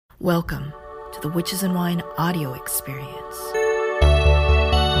Welcome to the Witches and Wine audio experience.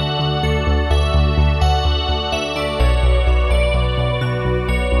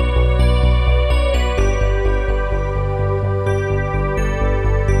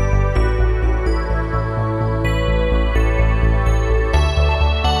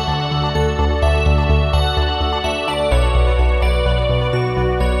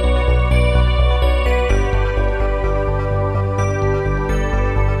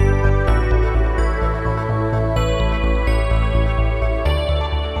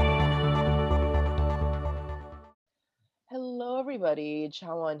 Hello, everybody.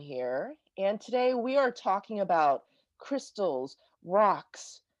 Chawan here, and today we are talking about crystals,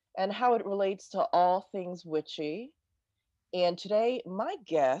 rocks, and how it relates to all things witchy. And today, my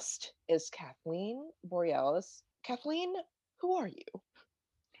guest is Kathleen Borealis. Kathleen, who are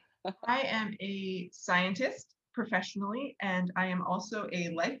you? I am a scientist professionally, and I am also a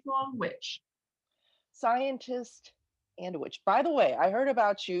lifelong witch. Scientist and a witch. By the way, I heard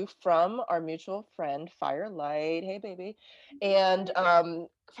about you from our mutual friend, Firelight. Hey, baby. And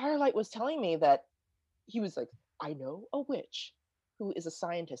Firelight was telling me that he was like, I know a witch who is a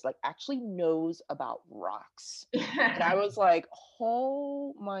scientist, like actually knows about rocks. And I was like,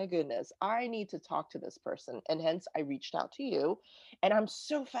 oh my goodness, I need to talk to this person. And hence I reached out to you. And I'm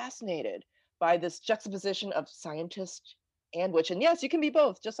so fascinated by this juxtaposition of scientist and witch. And yes, you can be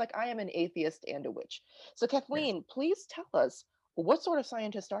both, just like I am an atheist and a witch. So, Yes. Kathleen, please tell us, what sort of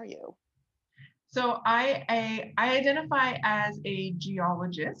scientist are you? So I identify as a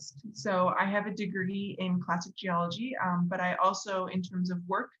geologist. So I have a degree in classic geology, but I also, in terms of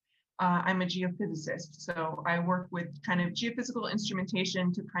work, I'm a geophysicist. So I work with kind of geophysical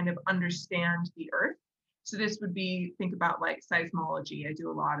instrumentation to kind of understand the Earth. So this would be, think about like seismology. I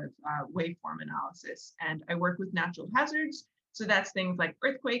do a lot of waveform analysis, and I work with natural hazards. So that's things like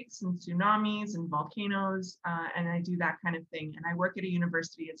earthquakes and tsunamis and volcanoes, and I do that kind of thing. And I work at a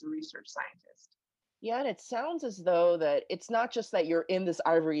university as a research scientist. Yeah, and it sounds as though that it's not just that you're in this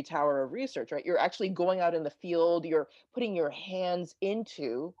ivory tower of research, right? You're actually going out in the field, you're putting your hands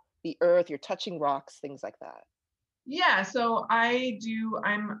into the earth, you're touching rocks, things like that. Yeah, so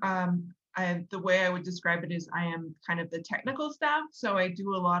the way I would describe it is I am kind of the technical staff. So I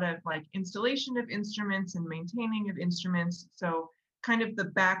do a lot of like installation of instruments and maintaining of instruments. So kind of the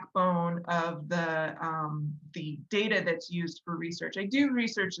backbone of the data that's used for research. I do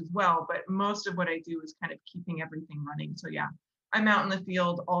research as well, but most of what I do is kind of keeping everything running. So yeah, I'm out in the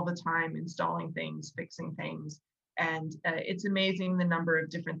field all the time, installing things, fixing things. And it's amazing the number of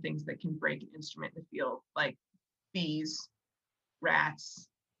different things that can break an instrument in the field. Like bees, rats,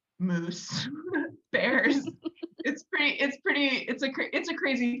 moose, bears. It's a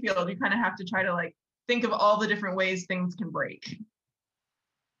crazy field. You kind of have to try to like think of all the different ways things can break.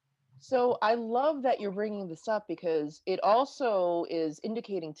 So I love that you're bringing this up because it also is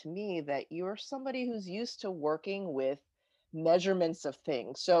indicating to me that you're somebody who's used to working with measurements of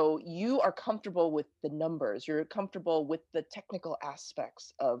things. So you are comfortable with the numbers, you're comfortable with the technical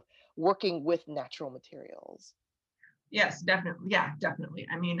aspects of working with natural materials. Yes, definitely. Yeah, definitely.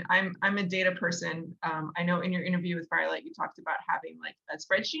 I mean, I'm a data person. I know in your interview with Firelight, you talked about having like a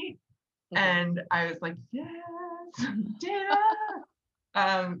spreadsheet, Mhm. and I was like, yes, data.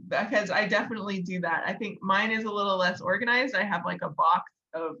 Because I definitely do that. I think mine is a little less organized. I have like a box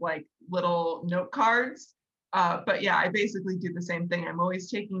of like little note cards. But yeah, I basically do the same thing. I'm always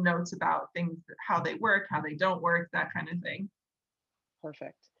taking notes about things, how they work, how they don't work, that kind of thing.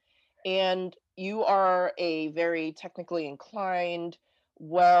 Perfect. And you are a very technically inclined,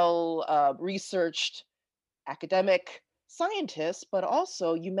 well researched academic scientist, but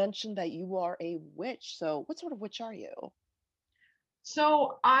also you mentioned that you are a witch. So, what sort of witch are you?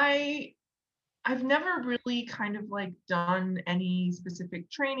 So I've never really kind of like done any specific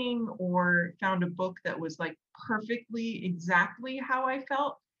training or found a book that was like perfectly exactly how I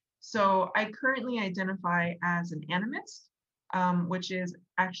felt. So I currently identify as an animist, which is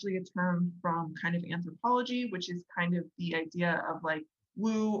actually a term from kind of anthropology, which is kind of the idea of like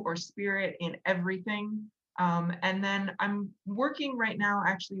woo or spirit in everything. And then I'm working right now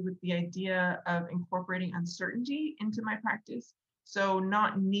actually with the idea of incorporating uncertainty into my practice. So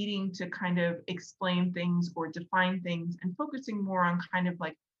not needing to kind of explain things or define things and focusing more on kind of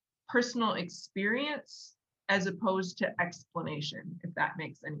like personal experience as opposed to explanation, if that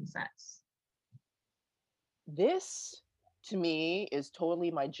makes any sense. This to me is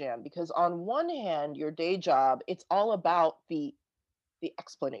totally my jam because on one hand, your day job, it's all about the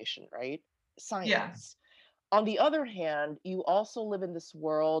explanation, right? Yeah, Science. On the other hand, you also live in this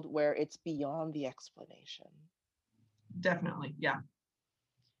world where it's beyond the explanation. definitely. Yeah.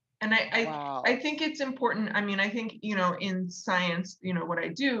 And I Wow. think it's important. I mean, I think, in science, what I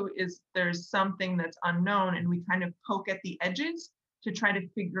do is there's something that's unknown and we kind of poke at the edges to try to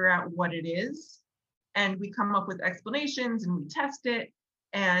figure out what it is. And we come up with explanations and we test it.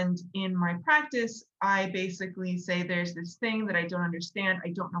 And in my practice, I basically say there's this thing that I don't understand.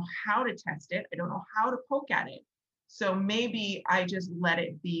 I don't know how to test it. I don't know how to poke at it. So maybe I just let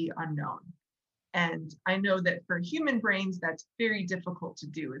it be unknown. And I know that for human brains, that's very difficult to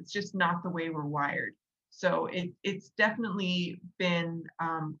do. It's just not the way we're wired. So it's definitely been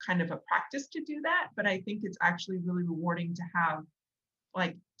kind of a practice to do that. But I think it's actually really rewarding to have,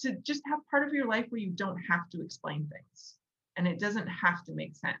 like, to just have part of your life where you don't have to explain things and it doesn't have to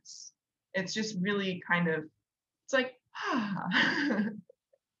make sense. It's just really kind of, it's like, ah.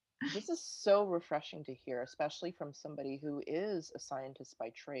 This is so refreshing to hear, especially from somebody who is a scientist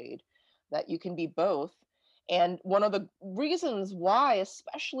by trade, that you can be both. And one of the reasons why,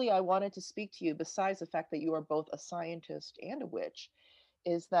 especially, I wanted to speak to you, besides the fact that you are both a scientist and a witch,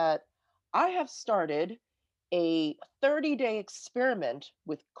 is that I have started a 30-day experiment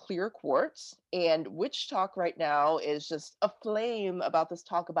with clear quartz. And Witch Talk right now is just aflame about this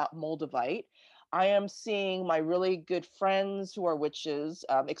talk about Moldavite. I am seeing my really good friends who are witches,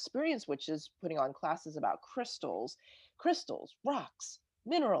 experienced witches, putting on classes about crystals, rocks,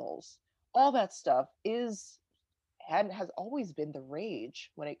 minerals, all that stuff is and has always been the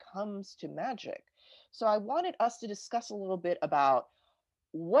rage when it comes to magic. So I wanted us to discuss a little bit about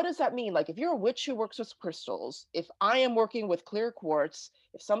what does that mean? Like, if you're a witch who works with crystals, if I am working with clear quartz,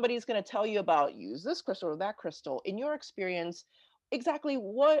 if somebody's going to tell you about use this crystal or that crystal, in your experience, exactly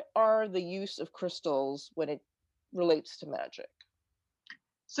what are the use of crystals when it relates to magic?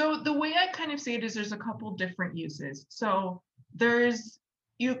 So the way I kind of see it is there's a couple different uses. So there's,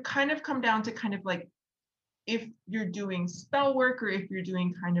 you kind of come down to kind of like if you're doing spell work or if you're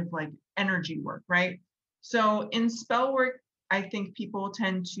doing kind of like energy work, right? So in spell work, I think people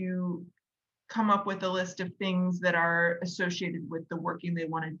tend to come up with a list of things that are associated with the working they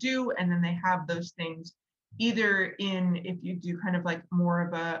want to do. And then they have those things either in, if you do kind of like more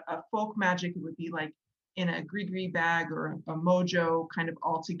of a folk magic, it would be like in a gree bag or a mojo kind of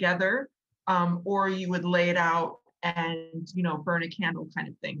all together. Or you would lay it out and burn a candle kind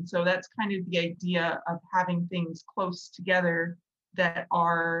of thing. So that's kind of the idea of having things close together that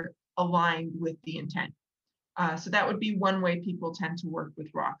are aligned with the intent. So that would be one way people tend to work with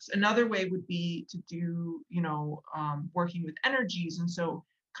rocks. Another way would be to do, working with energies. And so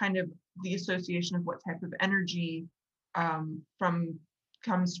kind of the association of what type of energy from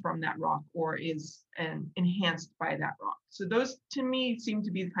comes from that rock or is enhanced by that rock. So those to me seem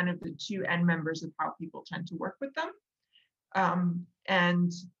to be kind of the two end members of how people tend to work with them.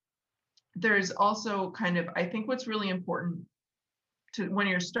 And there's also kind of, I think what's really important to when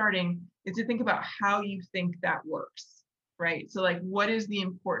you're starting is to think about how you think that works, right? So like what is the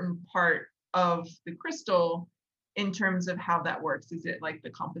important part of the crystal in terms of how that works? Is it like the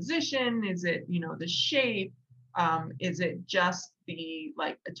composition? Is it, the shape? Is it just the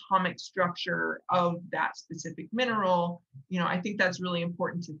like atomic structure of that specific mineral? I think that's really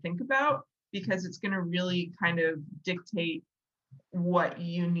important to think about because it's going to really kind of dictate what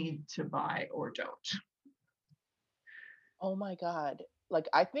you need to buy or don't. Oh my God. Like,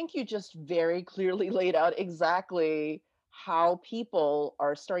 I think you just very clearly laid out exactly how people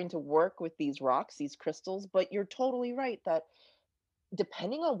are starting to work with these rocks, these crystals. But you're totally right that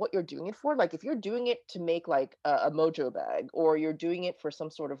depending on what you're doing it for, like if you're doing it to make like a mojo bag, or you're doing it for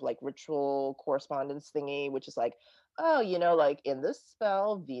some sort of like ritual correspondence thingy, which is like, oh, like in this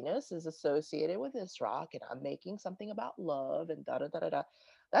spell, Venus is associated with this rock, and I'm making something about love and da da da da da.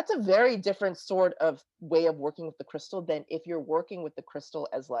 That's a very different sort of way of working with the crystal than if you're working with the crystal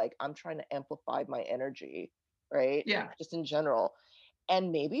as like, I'm trying to amplify my energy, right? Yeah. Just in general. And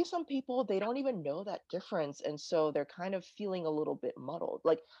maybe some people, they don't even know that difference, and so they're kind of feeling a little bit muddled.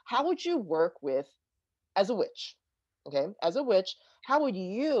 Like, how would you work with as a witch? Okay, as a witch, how would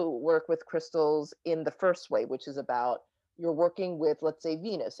you work with crystals in the first way, which is about you're working with, let's say,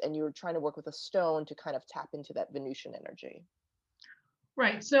 Venus, and you're trying to work with a stone to kind of tap into that Venusian energy?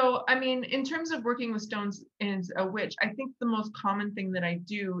 Right. So, I mean, in terms of working with stones as a witch, I think the most common thing that I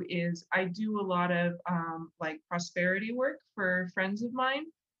do is I do a lot of like prosperity work for friends of mine.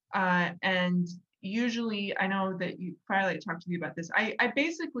 And usually, I know that you probably like talked to me about this. I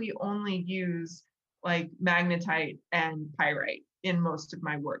basically only use like magnetite and pyrite in most of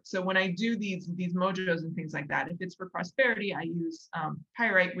my work. So when I do these mojos and things like that, if it's for prosperity, I use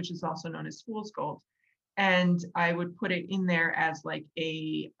pyrite, which is also known as fool's gold, and I would put it in there as like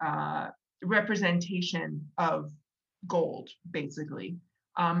a representation of gold, basically.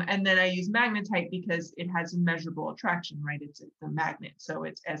 And then I use magnetite because it has a measurable attraction, right? It's a magnet. So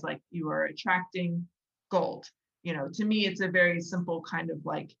it's as like you are attracting gold. To me, it's a very simple kind of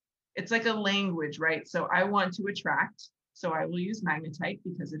like, it's like a language, right? So I want to attract. So I will use magnetite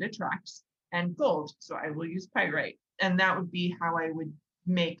because it attracts, and gold. So I will use pyrite. And that would be how I would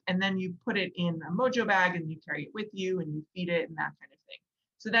make. And then you put it in a mojo bag and you carry it with you and you feed it and that kind of thing.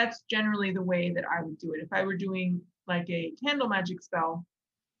 So that's generally the way that I would do it. If I were doing like a candle magic spell,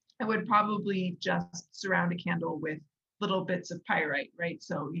 I would probably just surround a candle with little bits of pyrite, right?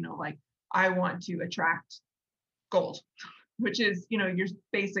 So, like I want to attract gold, which is, your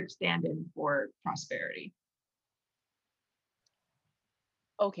basic stand-in for prosperity.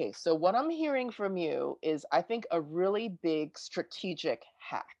 Okay, so what I'm hearing from you is I think a really big strategic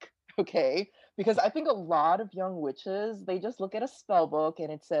hack, okay? Because I think a lot of young witches, they just look at a spell book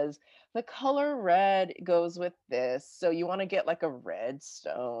and it says the color red goes with this. So you want to get like a red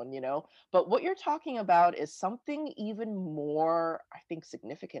stone, you know? But what you're talking about is something even more, I think,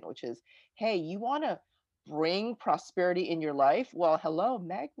 significant, which is hey, you want to bring prosperity in your life? Well, hello,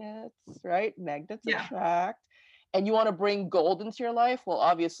 magnets, right? Magnets Yeah. attract, and you want to bring gold into your life. Well,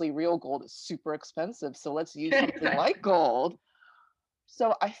 obviously real gold is super expensive, so let's use something Exactly. like gold.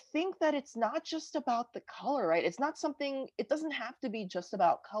 So I think that it's not just about the color, right? It's not something, it doesn't have to be just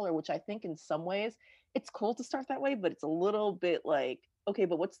about color, which I think in some ways it's cool to start that way, but it's a little bit like, okay,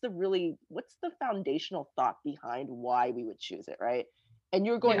 but what's the foundational thought behind why we would choose it, right? And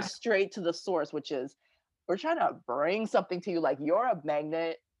you're going Yeah. straight to the source, which is we're trying to bring something to you, like you're a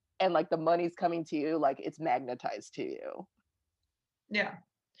magnet, and like the money's coming to you like it's magnetized to you. Yeah.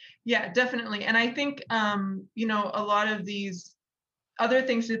 Yeah, definitely. And I think, a lot of these other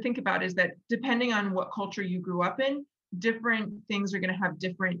things to think about is that depending on what culture you grew up in, different things are going to have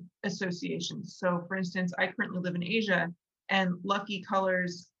different associations. So, for instance, I currently live in Asia, and lucky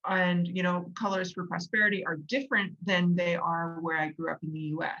colors and colors for prosperity are different than they are where I grew up in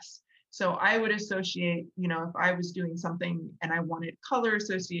the US. So I would associate, if I was doing something and I wanted color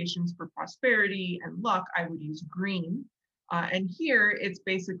associations for prosperity and luck, I would use green. And here it's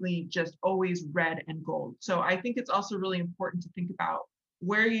basically just always red and gold. So I think it's also really important to think about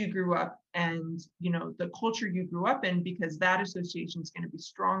where you grew up and the culture you grew up in, because that association is going to be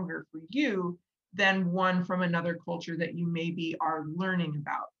stronger for you than one from another culture that you maybe are learning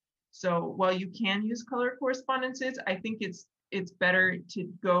about. So while you can use color correspondences, I think it's better to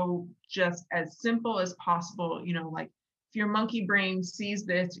go just as simple as possible. Like if your monkey brain sees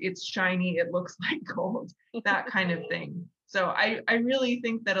this, it's shiny, it looks like gold, that kind of thing. So I really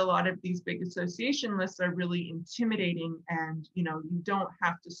think that a lot of these big association lists are really intimidating, and you don't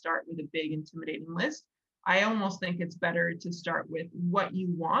have to start with a big intimidating list. I almost think it's better to start with what you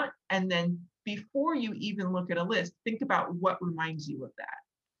want, and then before you even look at a list, think about what reminds you of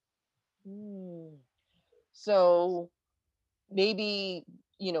that. Mm. So maybe,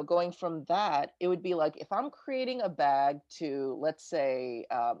 going from that, it would be like if I'm creating a bag to, let's say,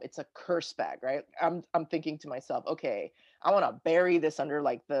 it's a curse bag, right? I'm thinking to myself, okay, I want to bury this under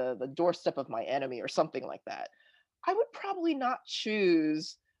like the doorstep of my enemy or something like that. I would probably not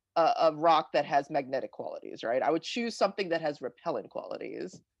choose a rock that has magnetic qualities, right? I would choose something that has repellent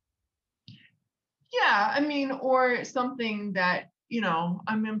qualities. Yeah, I mean, or something that,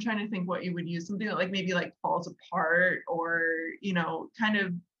 I'm trying to think what you would use, something that like maybe like falls apart, or, kind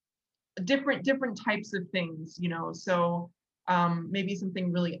of different types of things, so maybe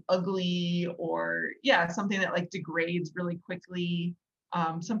something really ugly, or yeah, something that like degrades really quickly,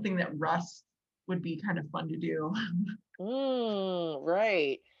 something that rusts would be kind of fun to do.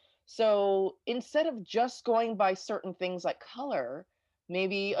 Right. So instead of just going by certain things like color,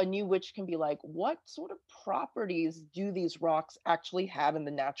 maybe a new witch can be like, what sort of properties do these rocks actually have in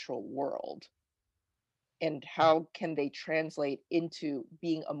the natural world? And how can they translate into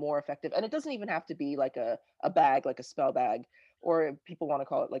being a more effective? And it doesn't even have to be like a bag, like a spell bag, or if people want to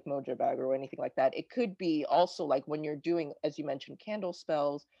call it like mojo bag or anything like that. It could be also like when you're doing, as you mentioned, candle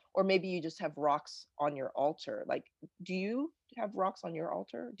spells, or maybe you just have rocks on your altar. Like, do you have rocks on your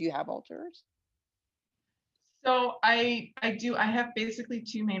altar? Do you have altars? So I have basically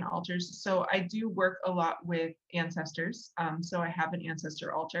two main altars. So I do work a lot with ancestors. So I have an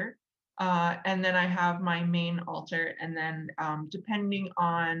ancestor altar, and then I have my main altar. And then depending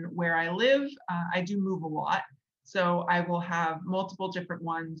on where I live, I do move a lot. So I will have multiple different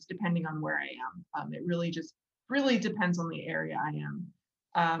ones depending on where I am. It really depends on the area I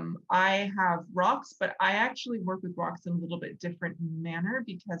am. I have rocks, but I actually work with rocks in a little bit different manner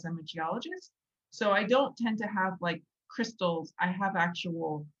because I'm a geologist. So I don't tend to have like crystals. I have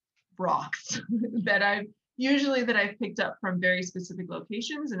actual rocks that I've, usually that I've picked up from very specific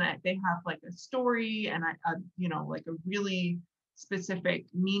locations, and they have like a story and like a really specific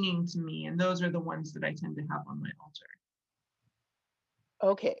meaning to me, and those are the ones that I tend to have on my altar.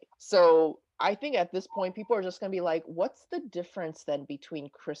 Okay, so I think at this point, people are just gonna be like, what's the difference then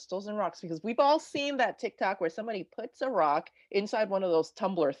between crystals and rocks? Because we've all seen that TikTok where somebody puts a rock inside one of those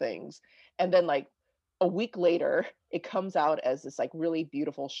tumbler things, and then like a week later, it comes out as this like really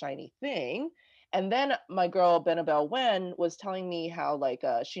beautiful, shiny thing. And then my girl Benabel Wen was telling me how like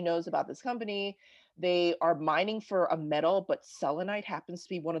she knows about this company. They are mining for a metal, but selenite happens to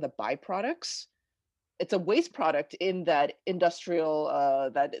be one of the byproducts. It's a waste product in that industrial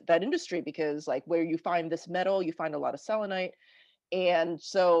that industry, because like where you find this metal you find a lot of selenite. And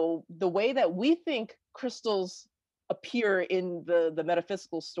so the way that we think crystals appear in the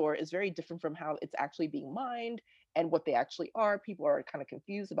metaphysical store is very different from how it's actually being mined and what they actually are. People are kind of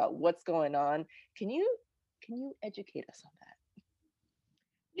confused about what's going on. Can you educate us on that?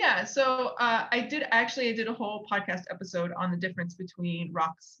 Yeah, so I did a whole podcast episode on the difference between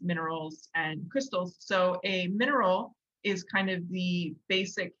rocks, minerals, and crystals. So a mineral is kind of the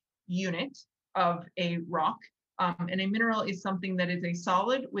basic unit of a rock, and a mineral is something that is a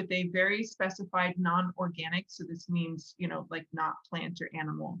solid with a very specified non-organic. So this means like not plant or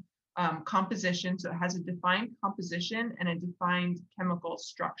animal composition. So it has a defined composition and a defined chemical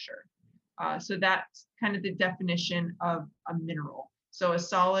structure. So that's kind of the definition of a mineral. So a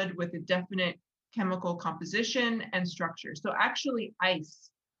solid with a definite chemical composition and structure. So actually ice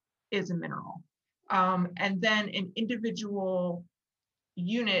is a mineral. And then an individual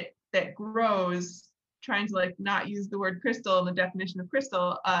unit that grows, trying to like not use the word crystal in the definition of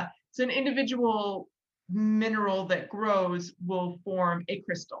crystal. So an individual mineral that grows will form a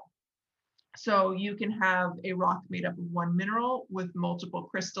crystal. So you can have a rock made up of one mineral with multiple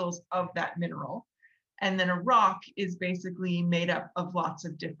crystals of that mineral. And then a rock is basically made up of lots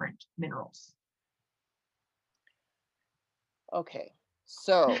of different minerals. Okay,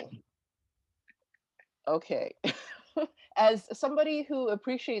 so okay. As somebody who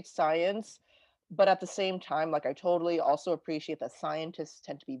appreciates science, but at the same time, like I totally also appreciate that scientists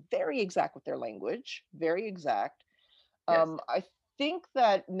tend to be very exact with their language, very exact. Yes. I think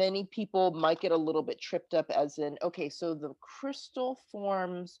that many people might get a little bit tripped up as in, okay, so the crystal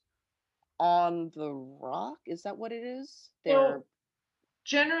forms on the rock? Is that what it is? They're So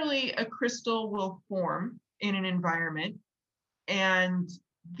generally, a crystal will form in an environment, and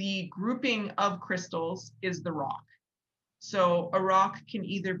the grouping of crystals is the rock. So a rock can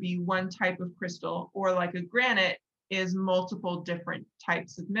either be one type of crystal, or like a granite is multiple different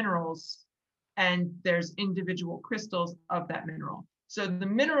types of minerals, and there's individual crystals of that mineral. So the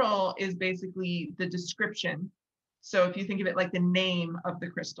mineral is basically the description. So if you think of it like the name of the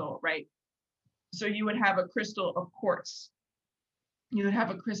crystal, right? So you would have a crystal of quartz, you would have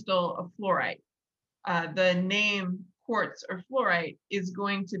a crystal of fluorite. The name quartz or fluorite is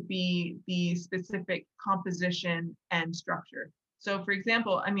going to be the specific composition and structure. So for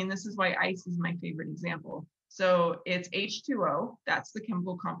example, I mean, this is why ice is my favorite example. So it's H2O, that's the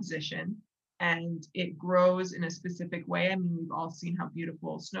chemical composition, and it grows in a specific way. I mean, we've all seen how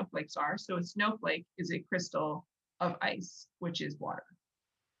beautiful snowflakes are. So a snowflake is a crystal of ice, which is water.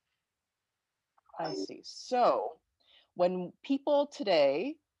 I see. So when people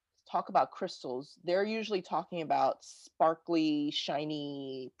today talk about crystals, they're usually talking about sparkly,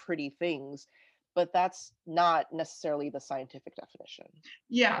 shiny, pretty things, but that's not necessarily the scientific definition.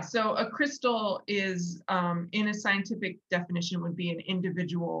 Yeah, so a crystal is, in a scientific definition, would be an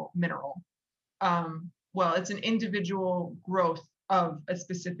individual mineral. Well, it's an individual growth of a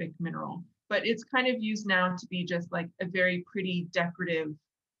specific mineral, but it's kind of used now to be just like a very pretty decorative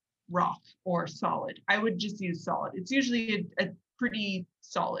rock or solid. I would just use solid. It's usually a pretty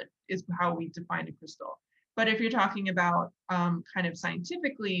solid is how we define a crystal. But if you're talking about kind of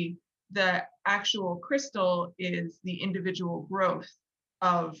scientifically, the actual crystal is the individual growth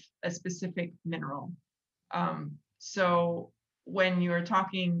of a specific mineral. So when you're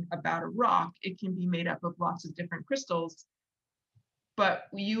talking about a rock, it can be made up of lots of different crystals, but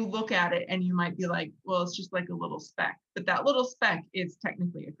you look at it and you might be like, well, it's just like a little speck, but that little speck is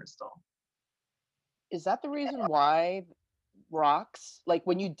technically a crystal. Is that the reason why rocks, like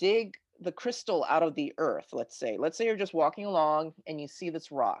when you dig the crystal out of the earth, let's say you're just walking along and you see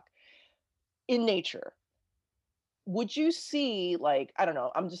this rock in nature, would you see like, I don't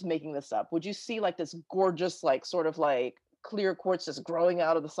know, I'm just making this up. Would you see like this gorgeous like sort of like clear quartz just growing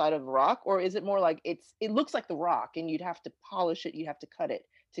out of the side of the rock, or is it more like it looks like the rock and you'd have to polish it, you'd have to cut it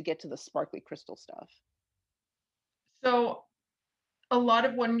to get to the sparkly crystal stuff? So a lot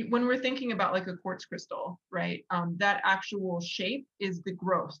of when we're thinking about like a quartz crystal, right? That actual shape is the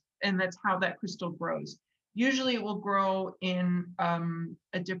growth, and that's how that crystal grows. Usually, it will grow in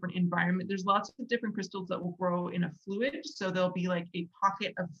a different environment. There's lots of different crystals that will grow in a fluid, so there'll be like a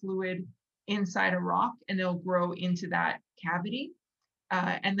pocket of fluid inside a rock, and they'll grow into that cavity.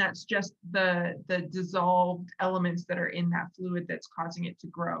 And that's just the dissolved elements that are in that fluid that's causing it to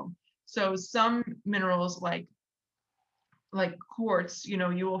grow. So some minerals like quartz, you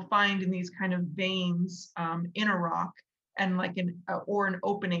will find in these kind of veins in a rock and like or an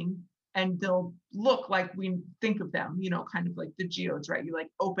opening, and they'll look like we think of them, kind of like the geodes, right? You like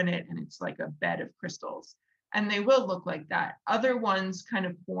open it and it's like a bed of crystals, and they will look like that. Other ones kind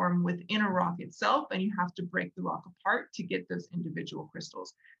of form within a rock itself, and you have to break the rock apart to get those individual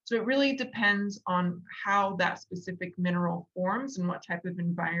crystals. So it really depends on how that specific mineral forms and what type of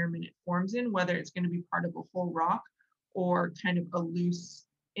environment it forms in, whether it's going to be part of a whole rock or kind of a loose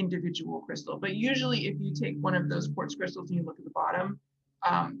individual crystal. But usually, if you take one of those quartz crystals and you look at the bottom,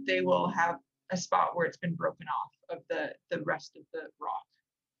 they will have a spot where it's been broken off of the rest of the rock.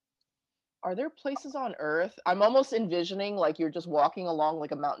 Are there places on Earth? I'm almost envisioning like you're just walking along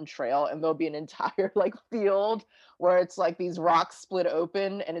like a mountain trail and there'll be an entire like field where it's like these rocks split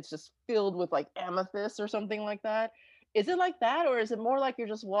open and it's just filled with like amethyst or something like that. Is it like that, or is it more like you're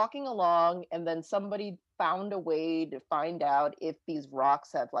just walking along and then somebody found a way to find out if these rocks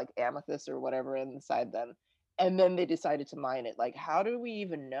have like amethyst or whatever inside them and then they decided to mine it? Like how do we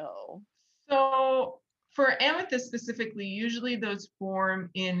even know? So for amethyst specifically, usually those form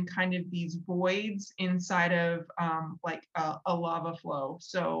in kind of these voids inside of like a lava flow.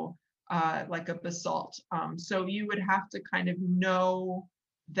 So like a basalt. So you would have to kind of know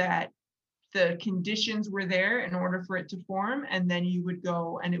that the conditions were there in order for it to form, and then you would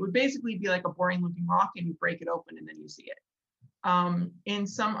go and it would basically be like a boring looking rock, and you break it open and then you see it. In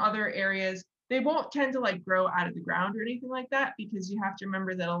some other areas, they won't tend to like grow out of the ground or anything like that, because you have to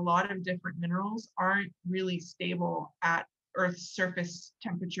remember that a lot of different minerals aren't really stable at Earth's surface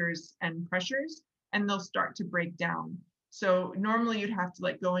temperatures and pressures, and they'll start to break down. So normally you'd have to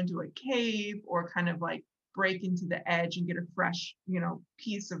like go into a cave or kind of like break into the edge and get a fresh,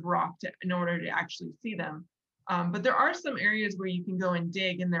 piece of rock in order to actually see them. But there are some areas where you can go and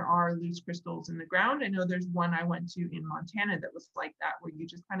dig, and there are loose crystals in the ground. I know there's one I went to in Montana that was like that, where you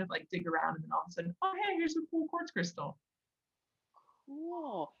just kind of like dig around and then all of a sudden, oh, hey, here's a cool quartz crystal.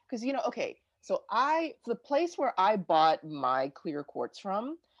 Cool. Because, okay, so the place where I bought my clear quartz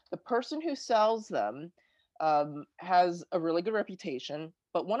from, the person who sells them has a really good reputation.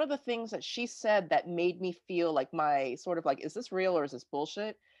 But one of the things that she said that made me feel like my sort of like, is this real or is this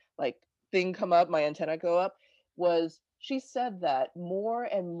bullshit? Like, thing come up, my antenna go up, was she said that more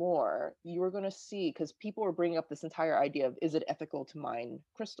and more you were going to see, because people were bringing up this entire idea of, is it ethical to mine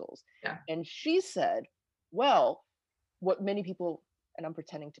crystals? Yeah. And she said, well, what many people, and I'm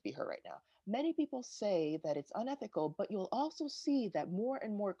pretending to be her right now, many people say that it's unethical, but you'll also see that more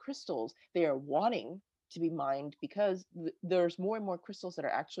and more crystals they are wanting to be mined because there's more and more crystals that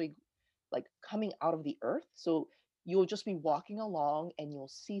are actually like coming out of the earth. So you'll just be walking along and you'll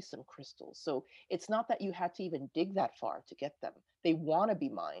see some crystals. So it's not that you had to even dig that far to get them. They want to be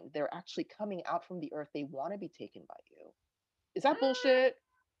mined. They're actually coming out from the earth. They want to be taken by you. Is that Mm, bullshit?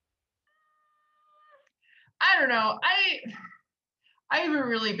 I don't know. I have a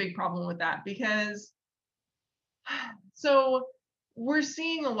really big problem with that, because so we're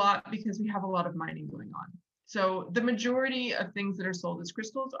seeing a lot because we have a lot of mining going on. So the majority of things that are sold as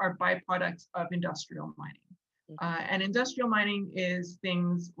crystals are byproducts of industrial mining. Mhm. And industrial mining is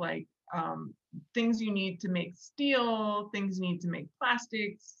things like things you need to make steel, things you need to make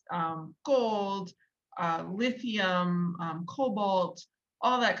plastics, gold, lithium, cobalt,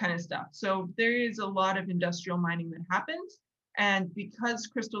 all that kind of stuff. So there is a lot of industrial mining that happens. And because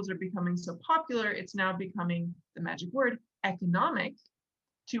crystals are becoming so popular, it's now becoming the magic word economic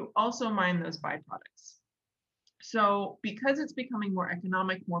to also mine those byproducts. So because it's becoming more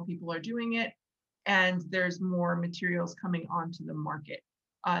economic, more people are doing it, and there's more materials coming onto the market.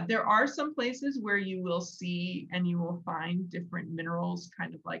 There are some places where you will see and you will find different minerals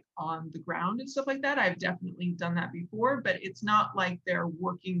kind of like on the ground and stuff like that. I've definitely done that before, but it's not like they're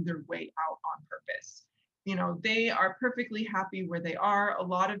working their way out on purpose. They are perfectly happy where they are. A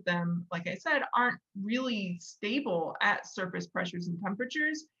lot of them, like I said, aren't really stable at surface pressures and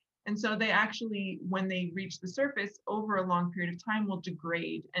temperatures. And so they actually, when they reach the surface over a long period of time, will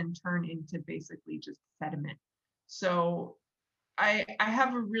degrade and turn into basically just sediment. So I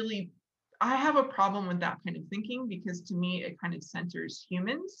have a problem with that kind of thinking, because to me it kind of centers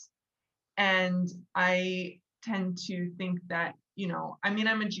humans. And I tend to think that, I mean,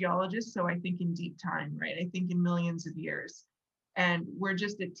 I'm a geologist, so I think in deep time, right? I think in millions of years. And we're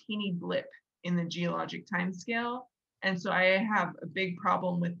just a teeny blip in the geologic time scale. And so I have a big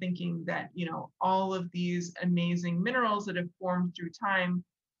problem with thinking that, all of these amazing minerals that have formed through time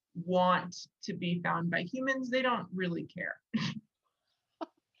want to be found by humans. They don't really care.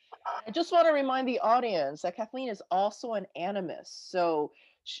 I just want to remind the audience that Kathleen is also an animist. So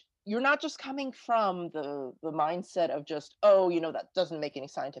you're not just coming from the mindset of just, oh, that doesn't make any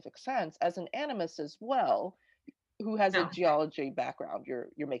scientific sense. As an animist as well, who has a No. geology background,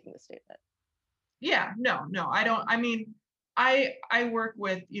 you're making the statement. Yeah, no, I don't. I mean, I work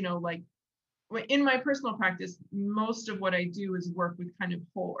with, like in my personal practice, most of what I do is work with kind of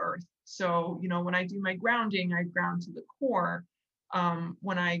whole earth. So, when I do my grounding, I ground to the core.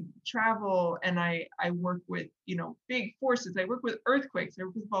 When I travel and I work with, big forces, I work with earthquakes, I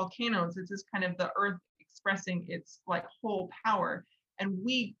work with volcanoes. It's just kind of the earth expressing its like whole power. And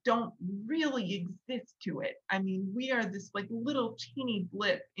we don't really exist to it. I mean, we are this like little teeny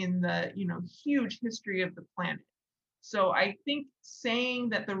blip in the, huge history of the planet. So I think saying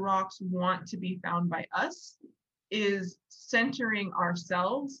that the rocks want to be found by us is centering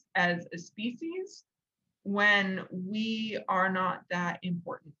ourselves as a species when we are not that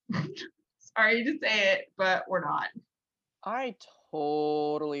important. Sorry to say it, but we're not. I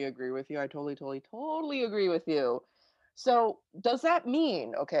totally agree with you. I totally, totally, totally agree with you. So, does that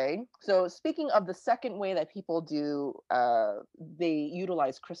mean, okay? So, speaking of the second way that people do, they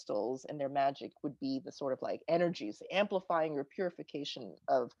utilize crystals in their magic would be the sort of like energies, the amplifying or purification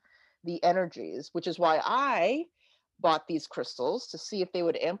of the energies, which is why I bought these crystals to see if they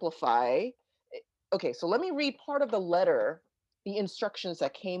would amplify. Okay, so let me read part of the letter, the instructions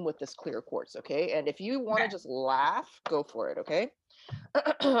that came with this clear quartz, okay? And if you want to Okay. just laugh, go for it, okay?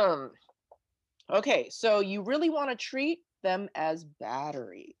 Okay, so you really want to treat them as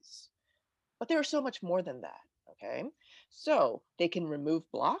batteries, but they are so much more than that, okay? So they can remove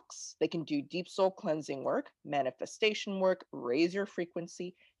blocks, they can do deep soul cleansing work, manifestation work, raise your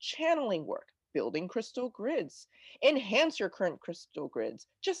frequency, channeling work, building crystal grids, enhance your current crystal grids,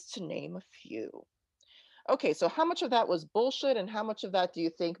 just to name a few. Okay, so how much of that was bullshit, and how much of that do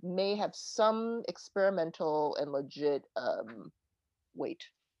you think may have some experimental and legit weight?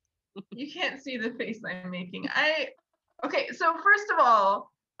 You can't see the face I'm making. Okay, so first of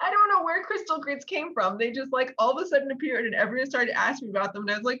all, I don't know where crystal grids came from. They just like all of a sudden appeared and everyone started asking me about them.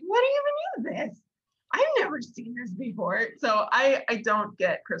 And I was like, what even is this? I've never seen this before. So I don't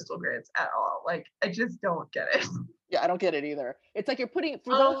get crystal grids at all. Like I just don't get it. Yeah, I don't get it either. It's like you're putting,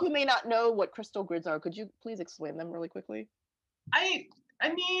 for those Um who may not know what crystal grids are, could you please explain them really quickly? I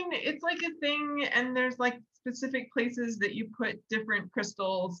I mean, it's like a thing and there's like specific places that you put different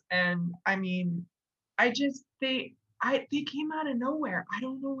crystals and I mean, I just they came out of nowhere. I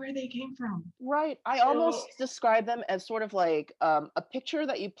don't know where they came from. Right. I So almost describe them as sort of like a picture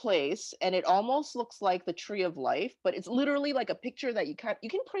that you place, and it almost looks like the tree of life, but it's literally like a picture that you can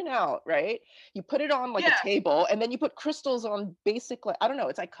print out, right? You put it on like a yeah, table, and then you put crystals on basically, I don't know,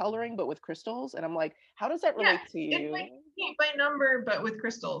 it's like coloring but with crystals, and I'm like, how does that yeah, relate to it's like you? paint by number, but with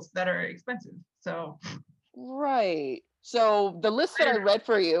crystals that are expensive. So Right. So the list I that don't I know. read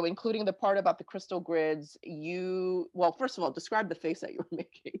for you, including the part about the crystal grids, well, first of all, describe the face that you were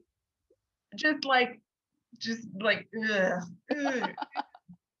making. Just like ugh, ugh.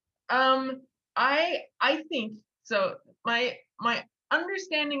 Um, I think so. My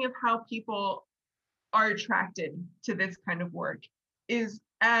understanding of how people are attracted to this kind of work is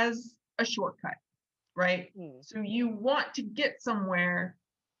as a shortcut, right? Hmm. So you want to get somewhere,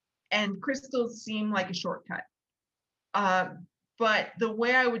 and crystals seem like a shortcut. Uh, but the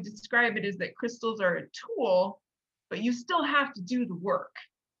way I would describe it is that crystals are a tool, but you still have to do the work.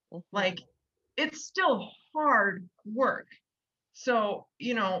 Like Mhm. it's still hard work. So,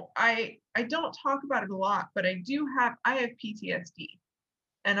 I don't talk about it a lot, but I have PTSD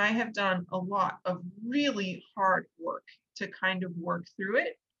and I have done a lot of really hard work to kind of work through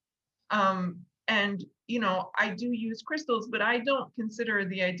it. And I do use crystals, but I don't consider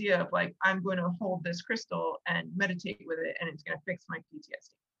the idea of like I'm going to hold this crystal and meditate with it and it's going to fix my PTSD.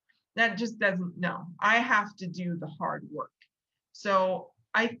 That just doesn't, no. I have to do the hard work. So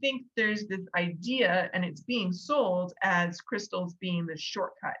I think there's this idea, and it's being sold as crystals being the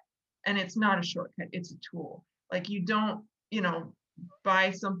shortcut. And it's not a shortcut, it's a tool. Like you don't,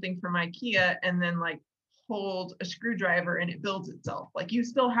 buy something from IKEA and then like hold a screwdriver and it builds itself. Like you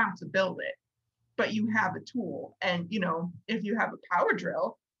still have to build it, but you have a tool. And if you have a power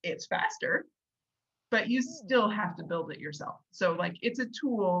drill, it's faster, but you Hmm. still have to build it yourself. So like it's a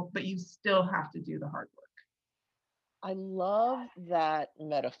tool, but you still have to do the hard work. I love that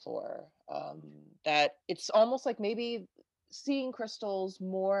metaphor. That it's almost like maybe seeing crystals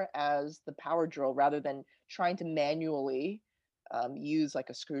more as the power drill rather than trying to manually use like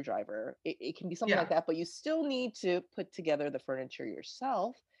a screwdriver. It can be something like Yeah. that, but you still need to put together the furniture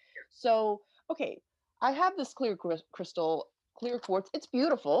yourself. So, okay, I have this crystal, clear quartz. It's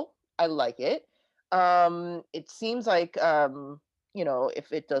beautiful. I like it. It seems like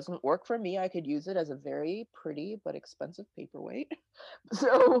if it doesn't work for me, I could use it as a very pretty but expensive paperweight.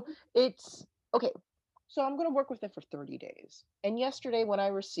 So it's okay. So I'm going to work with it for 30 days. And yesterday, when I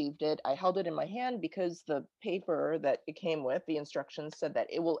received it, I held it in my hand because the paper that it came with, the instructions said that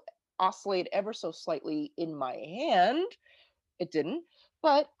it will oscillate ever so slightly in my hand. It didn't.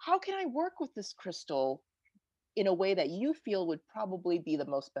 But how can I work with this crystal in a way that you feel would probably be the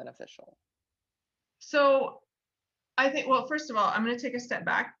most beneficial? So I think, well, first of all, I'm going to take a step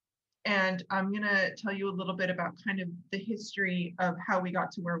back and I'm going to tell you a little bit about kind of the history of how we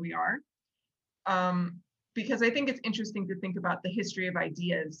got to where we are. Um, because I think it's interesting to think about the history of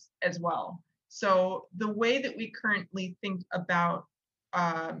ideas as well. So, the way that we currently think about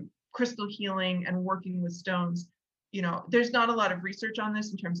crystal healing and working with stones, there's not a lot of research on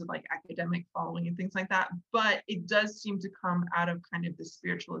this in terms of like academic following and things like that, but it does seem to come out of kind of the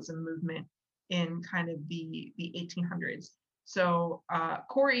spiritualism movement in kind of the 1800s. So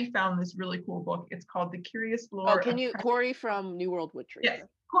Corey found this really cool book. It's called The Curious Oh, Lore can of you, Corey from New World Yes, Witchery?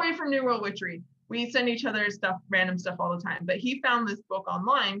 Corey from New World Witchery. We send each other stuff, random stuff all the time. But he found this book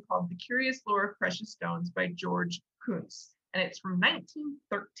online called The Curious Lore of Precious Stones by George Kuntz. And it's from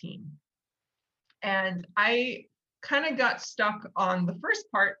 1913. And I kind of got stuck on the first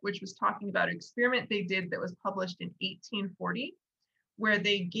part, which was talking about an experiment they did that was published in 1840, where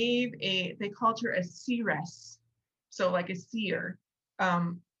they called her a seeress, so like a seer.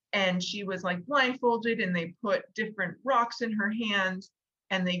 And she was like blindfolded, and they put different rocks in her hands,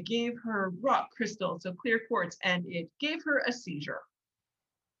 and they gave her rock crystal, so clear quartz, and it gave her a seizure.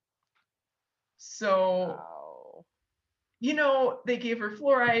 So, Wow. they gave her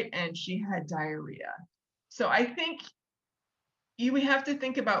fluorite and she had diarrhea. So I think we have to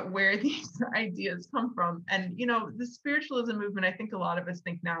think about where these ideas come from. And, the spiritualism movement, I think a lot of us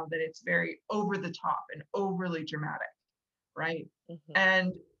think now that it's very over the top and overly dramatic, right? Mhm.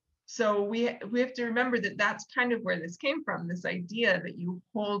 And so we have to remember that that's kind of where this came from, this idea that you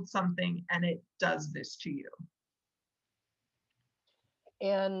hold something and it does this to you.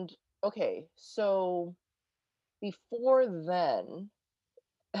 And okay, so before then,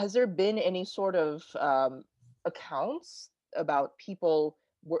 has there been any sort of accounts about people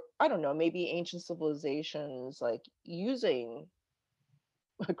were, I don't know, maybe ancient civilizations like using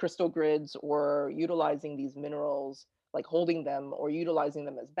crystal grids or utilizing these minerals, like holding them or utilizing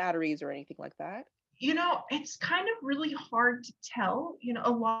them as batteries or anything like that? It's kind of really hard to tell. A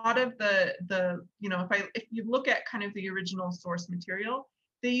lot of if you look at kind of the original source material,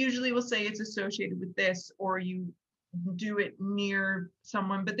 they usually will say it's associated with this, or you do it near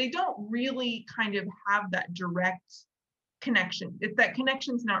someone, but they don't really kind of have that direct connection. If that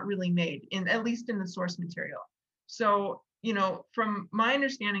connection's not really made, in at least in the source material. So, from my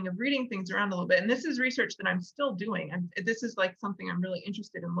understanding of reading things around a little bit, and this is research that I'm still doing, this is like something I'm really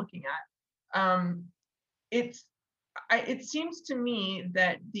interested in looking at. It's it seems to me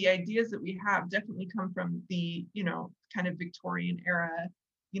that the ideas that we have definitely come from the kind of Victorian era,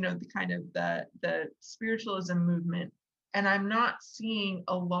 the kind of the spiritualism movement, and I'm not seeing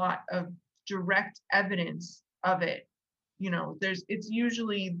a lot of direct evidence of it. It's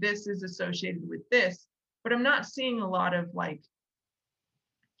usually this is associated with this, but I'm not seeing a lot of like,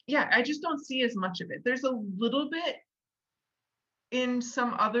 yeah, I just don't see as much of it. There's a little bit in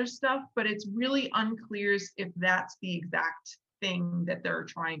some other stuff, but it's really unclear if that's the exact thing that they're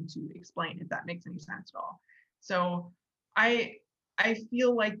trying to explain, if that makes any sense at all. So I I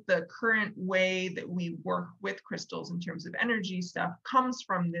feel like the current way that we work with crystals in terms of energy stuff comes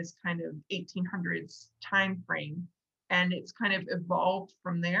from this kind of 1800s time frame, and it's kind of evolved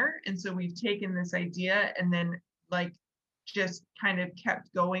from there. And so we've taken this idea and then like just kind of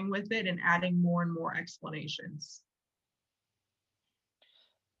kept going with it and adding more and more explanations.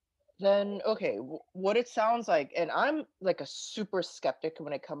 Then okay, what it sounds like, and I'm like a super skeptic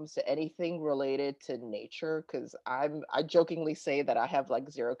when it comes to anything related to nature, because I jokingly say that I have like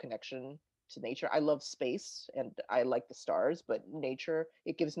zero connection to nature. I love space and I like the stars, but nature,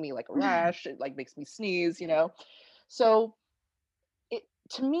 it gives me like a rash, it like makes me sneeze. So it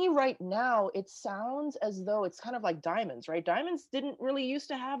to me right now, it sounds as though it's kind of like diamonds, right? Diamonds didn't really used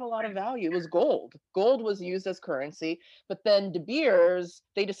to have a lot of value. It was gold. Gold was used as currency, but then De Beers,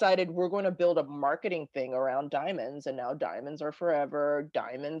 they decided we're going to build a marketing thing around diamonds, and now diamonds are forever.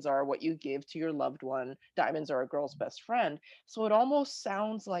 Diamonds are what you give to your loved one. Diamonds are a girl's best friend. So it almost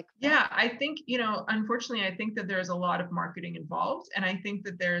sounds like that. Yeah, I think, unfortunately, I think that there's a lot of marketing involved. And I think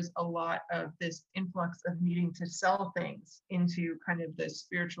that there's a lot of this influx of needing to sell things into kind of the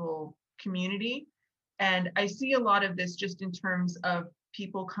spiritual community. And I see a lot of this just in terms of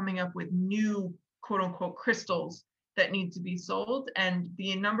people coming up with new quote unquote crystals that need to be sold. And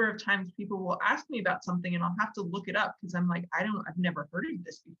the number of times people will ask me about something and I'll have to look it up because I'm like, I've never heard of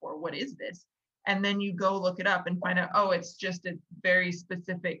this before. What is this? And then you go look it up and find out, oh, it's just a very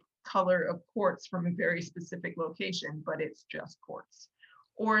specific color of quartz from a very specific location, but it's just quartz,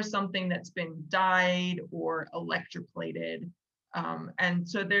 or something that's been dyed or electroplated. And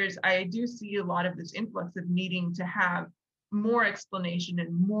so I do see a lot of this influx of needing to have more explanation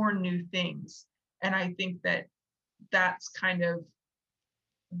and more new things. And I think that that's kind of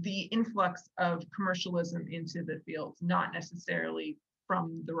the influx of commercialism into the field, not necessarily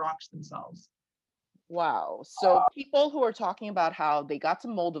from the rocks themselves. Wow. So people who are talking about how they got to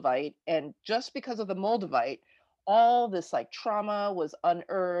Moldavite, and just because of the Moldavite, all this like trauma was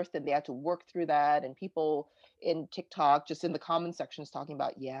unearthed and they had to work through that. And people in TikTok, just in the comment sections, talking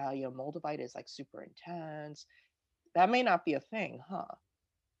about, yeah, Moldavite is like super intense. That may not be a thing, huh?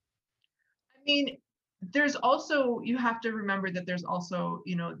 I mean, there's also, you have to remember that there's also,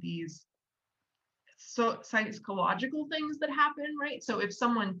 these psychological things that happen, right? So if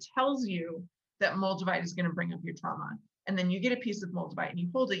someone tells you that moldavite is going to bring up your trauma, and then you get a piece of moldavite and you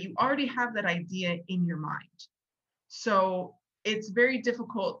hold it, you already have that idea in your mind. So it's very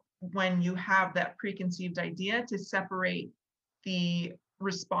difficult when you have that preconceived idea to separate the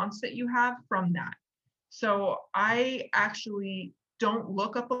response that you have from that. So I actually don't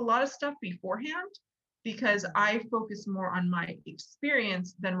look up a lot of stuff beforehand because I focus more on my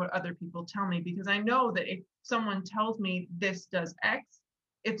experience than what other people tell me, because I know that if someone tells me this does X,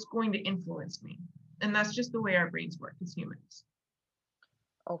 it's going to influence me. And that's just the way our brains work as humans.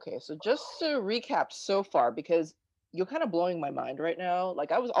 Okay, so just to recap so far, because you're kind of blowing my mind right now.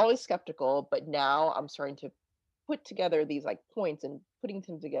 Like I was always skeptical, but now I'm starting to put together these like points and putting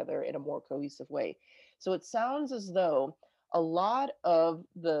them together in a more cohesive way. So it sounds as though a lot of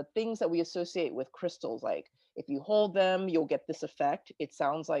the things that we associate with crystals, like if you hold them, you'll get this effect. It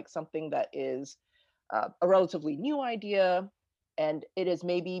sounds like something that is a relatively new idea, and it has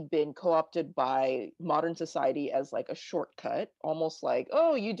maybe been co-opted by modern society as like a shortcut, almost like,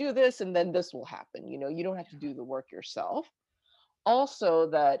 oh, you do this and then this will happen. You don't have to do the work yourself. Also,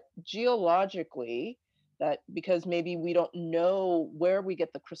 that geologically, that because maybe we don't know where we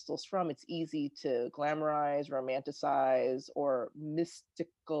get the crystals from, it's easy to glamorize, romanticize, or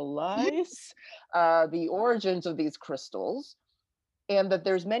mysticalize the origins of these crystals, and that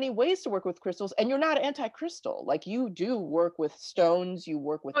there's many ways to work with crystals, and you're not anti-crystal. Like you do work with stones, you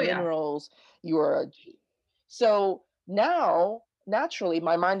work with Oh yeah. minerals, you're so now naturally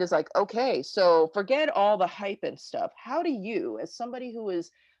my mind is like, okay, so forget all the hype and stuff. How do you, as somebody who is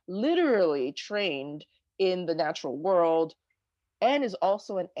literally trained in the natural world and is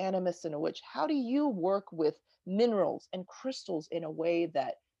also an animist and a witch, how do you work with minerals and crystals in a way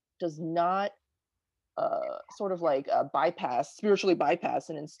that does not sort of like spiritually bypass,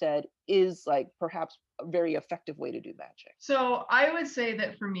 and instead is like perhaps a very effective way to do magic? So I would say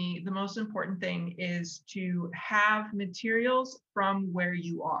that for me, the most important thing is to have materials from where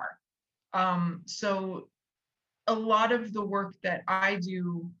you are. So a lot of the work that I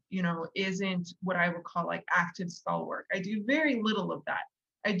do, isn't what I would call like active spell work. I do very little of that.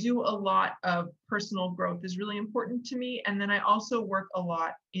 I do a lot of personal growth is really important to me. And then I also work a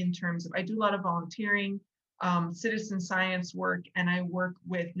lot in terms of, I do a lot of volunteering, citizen science work, and I work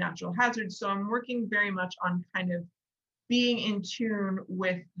with natural hazards. So I'm working very much on kind of being in tune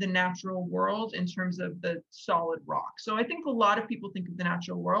with the natural world in terms of the solid rock. So I think a lot of people think of the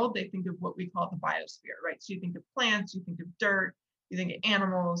natural world, they think of what we call the biosphere, right? So you think of plants, you think of dirt, you think of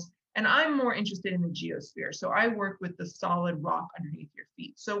animals, and I'm more interested in the geosphere. So I work with the solid rock underneath your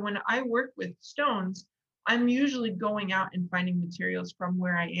feet. So when I work with stones, I'm usually going out and finding materials from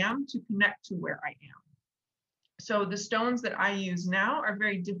where I am to connect to where I am. So the stones that I use now are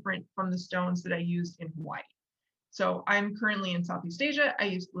very different from the stones that I used in Hawaii. So I'm currently in Southeast Asia. I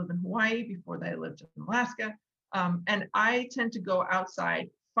used to live in Hawaii before that I lived in Alaska. And I tend to go outside,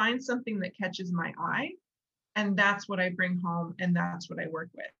 find something that catches my eye, and that's what I bring home and that's what I work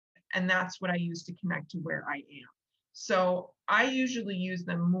with. And that's what I use to connect to where I am. So I usually use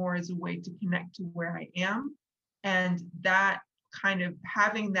them more as a way to connect to where I am. And that kind of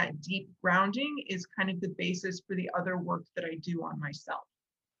having that deep grounding is kind of the basis for the other work that I do on myself.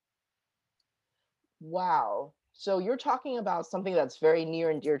 Wow. So you're talking about something that's very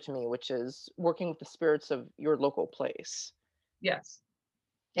near and dear to me, which is working with the spirits of your local place. Yes.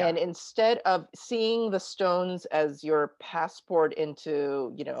 Yeah. And instead of seeing the stones as your passport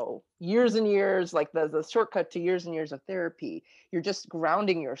into, years and years, like the shortcut to years and years of therapy, you're just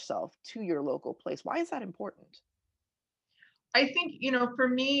grounding yourself to your local place. Why is that important? I think, for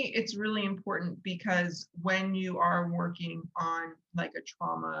me, it's really important because when you are working on like a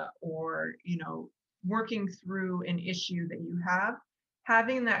trauma or, working through an issue that you have,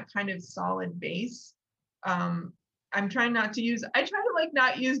 having that kind of solid base. Um, I'm trying not to use, I try to like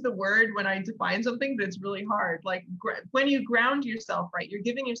not use the word when I define something, but it's really hard. Like when you ground yourself, right, you're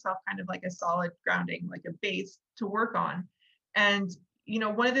giving yourself kind of like a solid grounding, like a base to work on. And,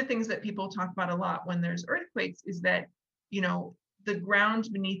 one of the things that people talk about a lot when there's earthquakes is that you know, the ground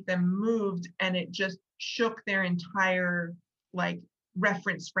beneath them moved and it just shook their entire like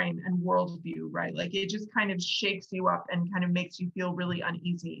reference frame and worldview, right? Like it just kind of shakes you up and kind of makes you feel really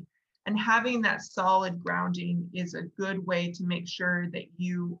uneasy. And having that solid grounding is a good way to make sure that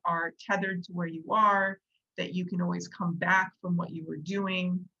you are tethered to where you are, that you can always come back from what you were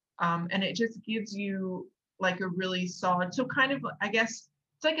doing. And it just gives you like a really solid, so kind of, I guess,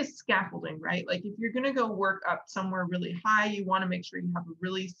 it's like a scaffolding, right? Like if you're going to go work up somewhere really high, you want to make sure you have a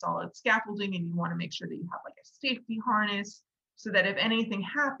really solid scaffolding and you want to make sure that you have like a safety harness so that if anything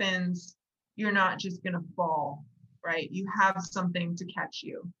happens, you're not just going to fall, right? You have something to catch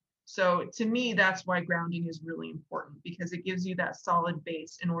you. So to me, that's why grounding is really important because it gives you that solid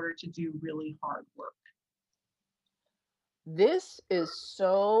base in order to do really hard work. This is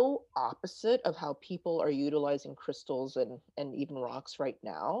so opposite of how people are utilizing crystals and even rocks right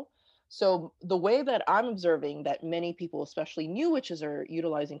now. So the way that I'm observing that many people, especially new witches, are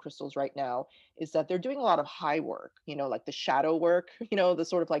utilizing crystals right now is that they're doing a lot of high work, like the shadow work, the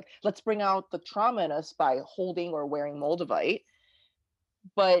sort of like, let's bring out the trauma in us by holding or wearing moldavite.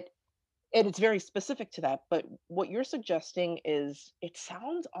 But and it's very specific to that. But what you're suggesting is it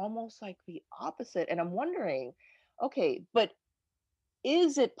sounds almost like the opposite. And I'm wondering, okay, but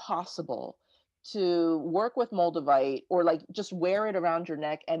is it possible to work with moldavite or like just wear it around your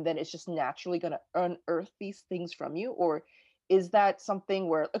neck and then it's just naturally going to unearth these things from you? Or is that something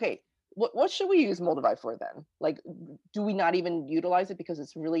where, okay, what should we use moldavite for then? Like, do we not even utilize it because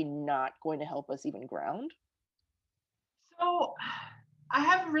it's really not going to help us even ground? So I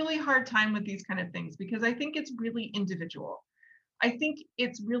have a really hard time with these kind of things because I think it's really individual. I think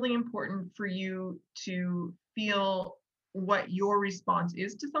it's really important for you to feel what your response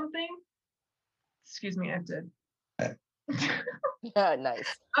is to something. Excuse me, I have to. Yeah,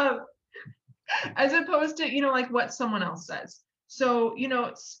 nice. um, as opposed to, like what someone else says. So,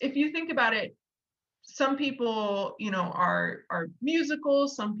 if you think about it, some people, are musical,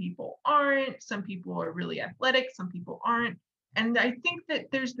 some people aren't, some people are really athletic, some people aren't. And I think that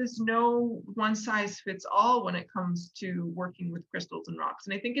there's this no one size fits all when it comes to working with crystals and rocks.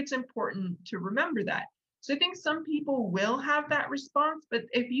 And I think it's important to remember that. So I think some people will have that response, but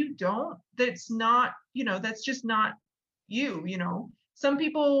if you don't, that's not, that's just not you. Some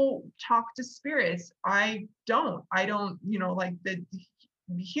people talk to spirits. I don't, like the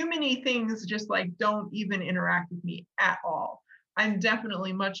humany things just like don't even interact with me at all. I'm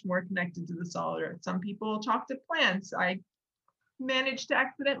definitely much more connected to the solid earth. Some people talk to plants. I manage to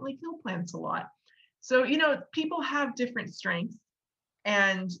accidentally kill plants a lot. So, people have different strengths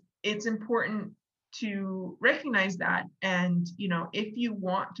and it's important to recognize that. And, if you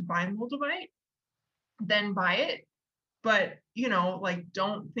want to buy moldavite, then buy it. But, like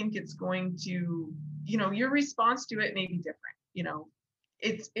don't think it's going to, your response to it may be different,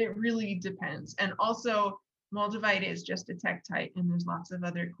 it really depends. And also moldavite is just a tektite and there's lots of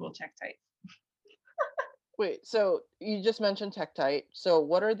other cool tektites. Wait, so you just mentioned tektite. So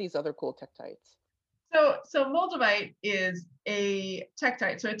what are these other cool tektites? So moldavite is a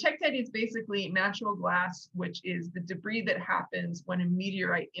tektite. So a tektite is basically natural glass, which is the debris that happens when a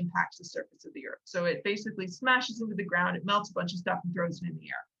meteorite impacts the surface of the earth. So it basically smashes into the ground, it melts a bunch of stuff and throws it in the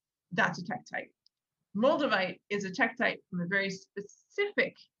air. That's a tektite. Moldavite is a tektite from a very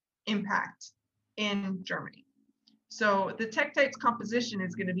specific impact in Germany. So the tektite's composition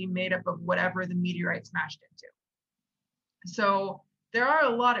is going to be made up of whatever the meteorite smashed into. So there are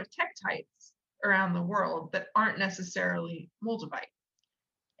a lot of tektites around the world that aren't necessarily moldavite.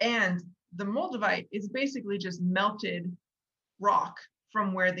 And the moldavite is basically just melted rock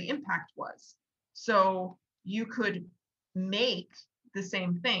from where the impact was. So you could make the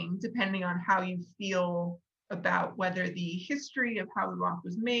same thing depending on how you feel about whether the history of how the rock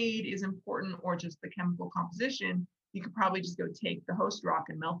was made is important or just the chemical composition. You could probably just go take the host rock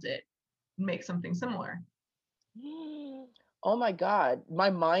and melt it and make something similar. Oh my God. My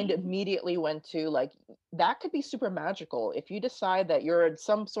mind immediately went to like, that could be super magical. If you decide that you're at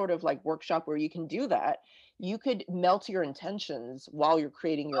some sort of like workshop where you can do that, you could melt your intentions while you're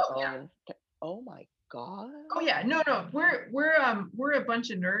creating your Oh yeah. own. Oh my God. Oh yeah. No, no. We're a bunch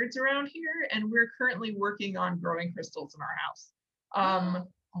of nerds around here and we're currently working on growing crystals in our house. Oh my God.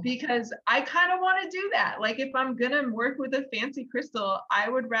 Because I kind of want to do that. Like if I'm gonna work with a fancy crystal, I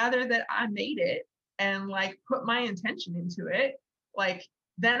would rather that I made it and like put my intention into it. Like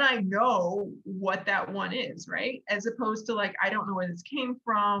then I know what that one is, right? As opposed to like I don't know where this came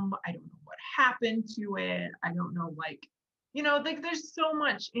from, I don't know what happened to it, I don't know like like there's so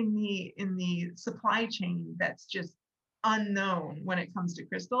much in the supply chain that's just unknown when it comes to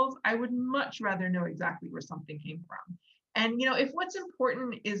crystals. I would much rather know exactly where something came from. And if what's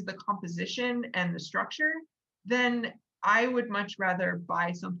important is the composition and the structure, then I would much rather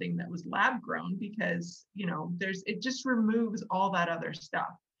buy something that was lab grown because there's it just removes all that other stuff.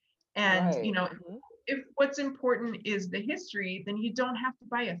 And Right. Hmm. if what's important is the history, then you don't have to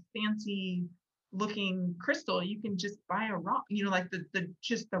buy a fancy looking crystal. You can just buy a rock, like the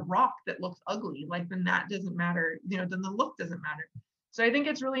just the rock that looks ugly. Like then that doesn't matter, then the look doesn't matter. So I think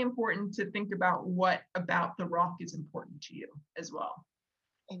it's really important to think about what about the rock is important to you as well.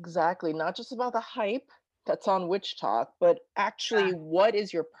 Exactly. Not just about the hype that's on Witch Talk, but actually, Yeah. what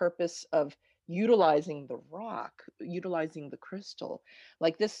is your purpose of utilizing the rock, utilizing the crystal?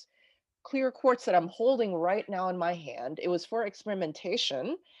 Like this clear quartz that I'm holding right now in my hand, it was for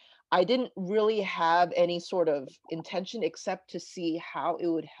experimentation. I didn't really have any sort of intention except to see how it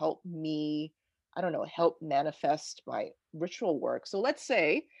would help me, I don't know, help manifest my ritual work. So let's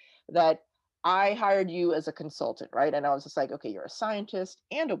say that I hired you as a consultant, right? And I was just like, okay, you're a scientist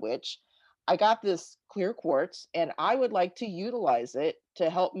and a witch. I got this clear quartz and I would like to utilize it to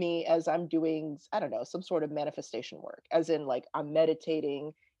help me as I'm doing, I don't know, some sort of manifestation work, as in like I'm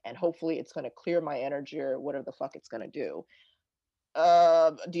meditating and hopefully it's going to clear my energy or whatever the fuck it's going to do.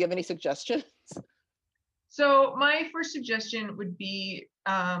 Do you have any suggestions? So my first suggestion would be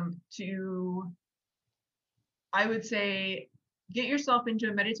to, I would say, get yourself into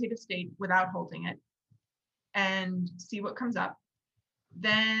a meditative state without holding it and see what comes up.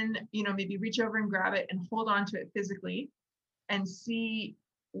 Then, maybe reach over and grab it and hold on to it physically and see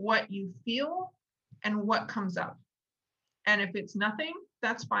what you feel and what comes up. And if it's nothing,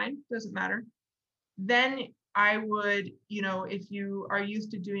 that's fine, doesn't matter. Then I would, if you are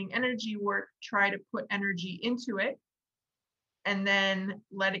used to doing energy work, try to put energy into it and then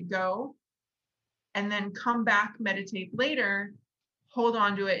let it go and then come back, meditate later, hold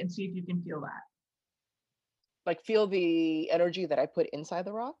on to it and see if you can feel that. Like feel the energy that I put inside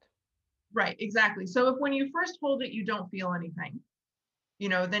the rock? Right, exactly. So if when you first hold it, you don't feel anything,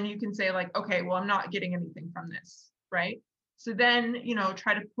 then you can say like, okay, well, I'm not getting anything from this, right? So then,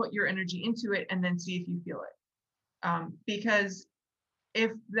 try to put your energy into it and then see if you feel it. Because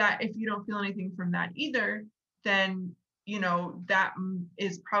if you don't feel anything from that either, then that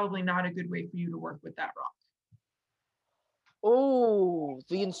is probably not a good way for you to work with that rock. Oh,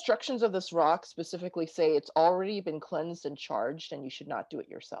 the instructions of this rock specifically say it's already been cleansed and charged and you should not do it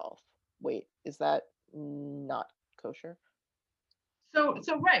yourself. Wait, is that not kosher? So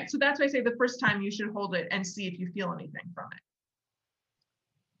right. So that's why I say the first time you should hold it and see if you feel anything from it.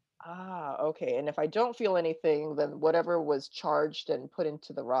 Ah, okay. And if I don't feel anything, then whatever was charged and put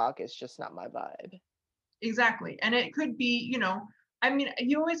into the rock is just not my vibe. Exactly. And it could be, I mean,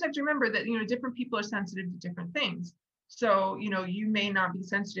 you always have to remember that, different people are sensitive to different things. So, you may not be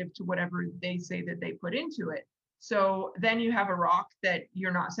sensitive to whatever they say that they put into it. So then you have a rock that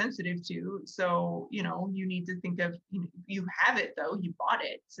you're not sensitive to. So, you need to think of, you have it though, you bought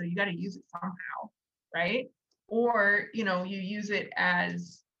it. So you got to use it somehow. Right. Or, you use it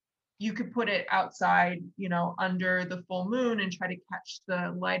as you could put it outside, under the full moon and try to catch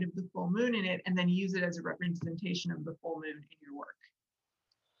the light of the full moon in it and then use it as a representation of the full moon in your work.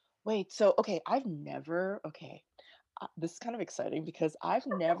 Wait, so okay, okay, this is kind of exciting because I've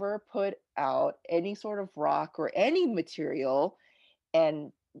never put out any sort of rock or any material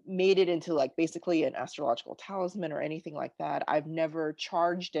and made it into like basically an astrological talisman or anything like that. I've never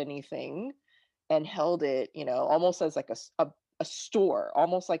charged anything and held it, almost as like a store,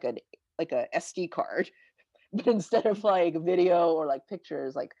 almost like a SD card, but instead of like video or like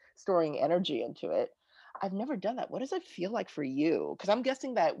pictures, like storing energy into it. I've never done that. What does it feel like for you? Because I'm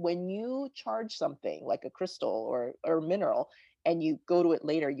guessing that when you charge something like a crystal or mineral and you go to it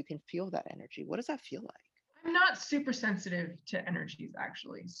later, you can feel that energy. What does that feel like? I'm not super sensitive to energies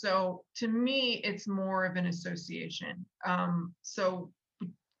actually. So to me, it's more of an association. So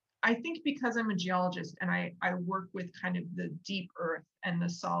I think because I'm a geologist and I work with kind of the deep earth and the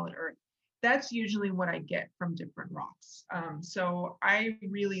solid earth, that's usually what I get from different rocks. So I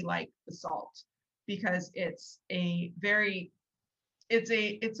really like basalt because it's a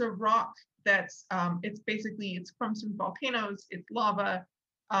rock that's it's basically it's from some volcanoes, it's lava,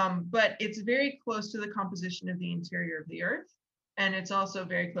 but it's very close to the composition of the interior of the earth, and it's also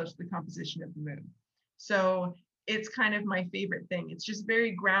very close to the composition of the moon. So it's kind of my favorite thing. It's just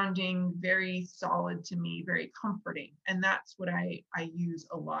very grounding, very solid to me, very comforting, and that's what I use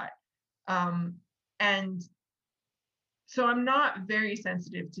a lot. Um, and so I'm not very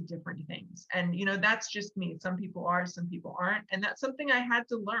sensitive to different things. And that's just me. Some people are, some people aren't. And that's something I had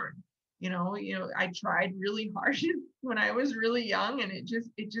to learn. I tried really hard when I was really young and it just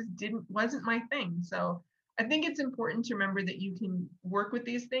didn't wasn't my thing. So I think it's important to remember that you can work with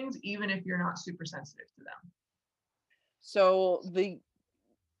these things even if you're not super sensitive to them. So the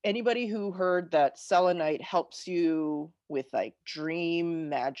anybody who heard that selenite helps you with like dream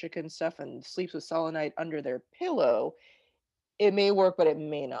magic and stuff and sleeps with selenite under their pillow, it may work, but it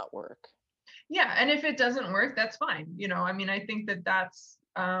may not work. Yeah, and if it doesn't work, that's fine. I mean, I think that that's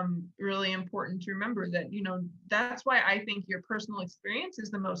really important to remember that, that's why I think your personal experience is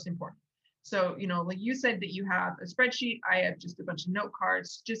the most important. So, like you said that you have a spreadsheet, I have just a bunch of note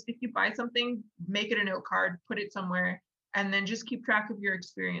cards. Just if you buy something, make it a note card, put it somewhere, and then just keep track of your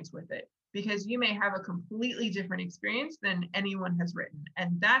experience with it. Because you may have a completely different experience than anyone has written.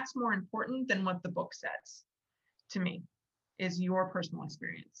 And that's more important than what the book says to me, is your personal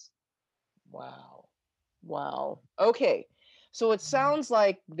experience. Wow. Wow. Okay. So it sounds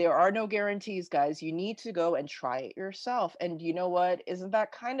like there are no guarantees, guys. You need to go and try it yourself. And you know what? Isn't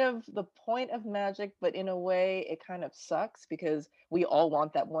that kind of the point of magic? But in a way, it kind of sucks because we all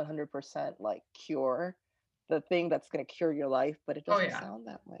want that 100% like cure, the thing that's going to cure your life, but it Oh doesn't yeah. sound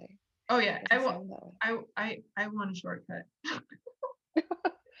that way. Oh It yeah, doesn't sound that way. I want a shortcut.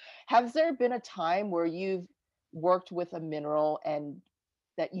 Has there been a time where you've worked with a mineral and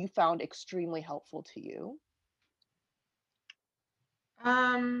that you found extremely helpful to you?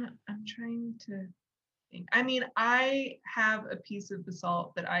 I'm trying to think. I mean, I have a piece of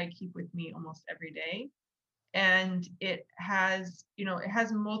basalt that I keep with me almost every day, and it has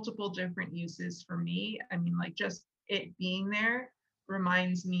multiple different uses for me. I mean, like just it being there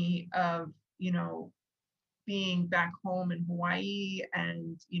reminds me of, being back home in Hawaii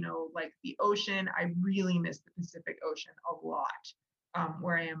and, like the ocean. I really miss the Pacific Ocean a lot.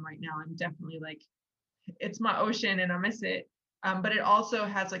 Where I am right now, I'm definitely like it's my ocean and I miss it. But it also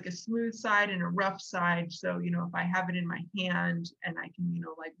has like a smooth side and a rough side. So, if I have it in my hand and I can,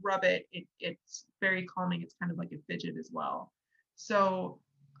 like rub it, it's very calming. It's kind of like a fidget as well. So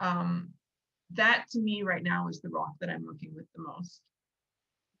um, that to me right now is the rock that I'm working with the most.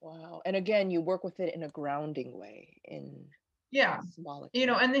 Wow. And again, you work with it in a grounding way, in a Yeah. symbolic way.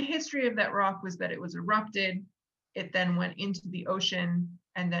 And the history of that rock was that it was erupted, it then went into the ocean,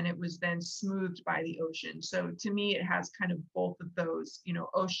 and then it was then smoothed by the ocean. So to me, it has kind of both of those,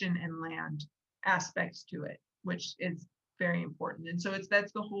 ocean and land aspects to it, which is very important. And so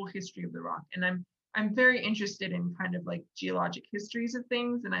that's the whole history of the rock. And I'm very interested in kind of like geologic histories of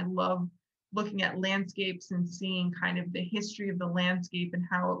things, and I love looking at landscapes and seeing kind of the history of the landscape and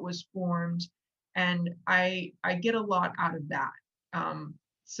how it was formed, and I get a lot out of that.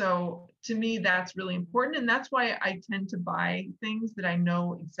 So to me, that's really important, and that's why I tend to buy things that I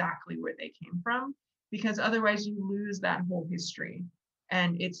know exactly where they came from, because otherwise you lose that whole history.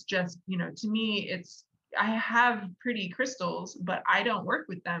 And it's just, to me, it's I have pretty crystals, but I don't work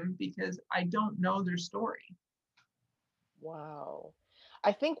with them because I don't know their story. Wow.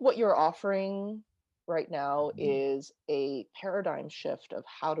 I think what you're offering right now is a paradigm shift of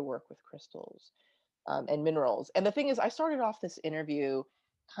how to work with crystals and minerals. And the thing is, I started off this interview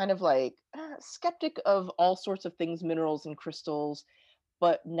kind of like skeptic of all sorts of things, minerals and crystals.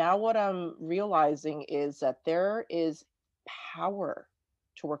 But now what I'm realizing is that there is power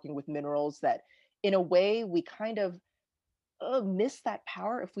to working with minerals that, in a way, we kind of miss that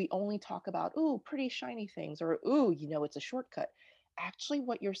power if we only talk about, ooh, pretty shiny things, or ooh, it's a shortcut. Actually,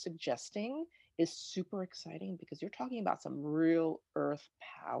 what you're suggesting is super exciting because you're talking about some real earth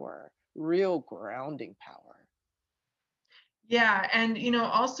power, real grounding power. Yeah, and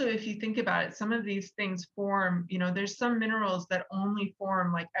also if you think about it, some of these things form, there's some minerals that only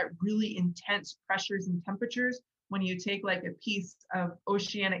form like at really intense pressures and temperatures. When you take like a piece of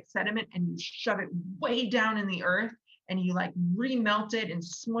oceanic sediment and you shove it way down in the earth and you like remelt it and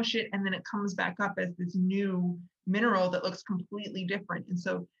smush it, and then it comes back up as this new mineral that looks completely different. And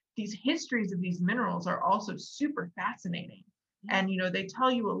so these histories of these minerals are also super fascinating. Mm. And they tell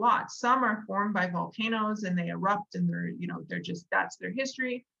you a lot. Some are formed by volcanoes and they erupt, and they're just, that's their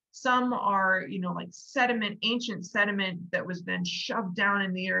history. Some are like sediment, ancient sediment that was then shoved down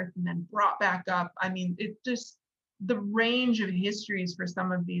in the earth and then brought back up. I mean, it just, the range of histories for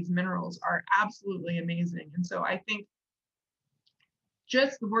some of these minerals are absolutely amazing. And so I think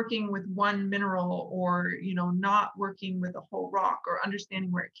just working with one mineral, or not working with a whole rock or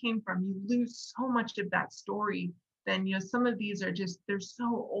understanding where it came from, you lose so much of that story. Then some of these are just, they're so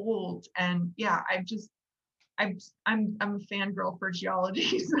old. And yeah, I'm a fangirl for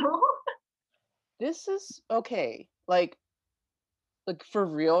geology. So This is okay. Like for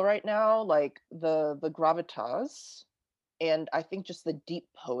real right now, like the gravitas, and I think just the deep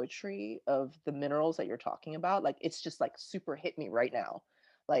poetry of the minerals that you're talking about, like it's just like super hit me right now.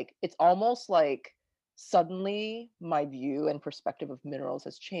 Like it's almost like suddenly my view and perspective of minerals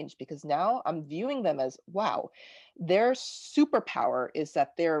has changed, because now I'm viewing them as, wow, their superpower is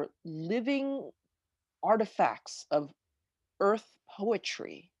that they're living artifacts of earth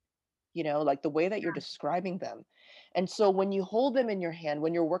poetry, like the way that you're describing them. And so when you hold them in your hand,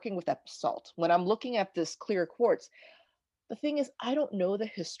 when you're working with that basalt, when I'm looking at this clear quartz, the thing is, I don't know the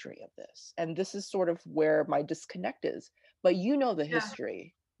history of this. And this is sort of where my disconnect is. But you know the yeah,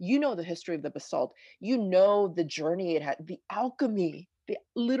 history. You know the history of the basalt. You know the journey it had, the alchemy, the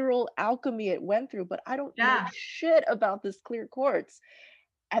literal alchemy it went through. But I don't know yeah, shit about this clear quartz.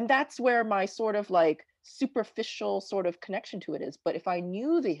 And that's where my sort of like superficial sort of connection to it is. But if I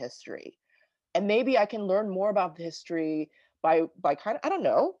knew the history, and maybe I can learn more about the history by kind of, I don't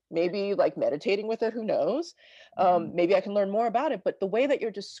know, maybe like meditating with it, who knows. mhm, Maybe I can learn more about it. But the way that you're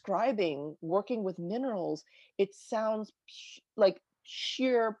describing working with minerals, it sounds like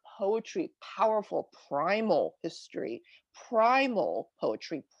sheer poetry, powerful primal history, primal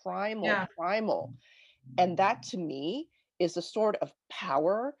poetry, primal yeah. primal. And that to me is a sort of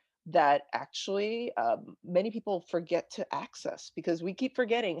power that actually many people forget to access, because we keep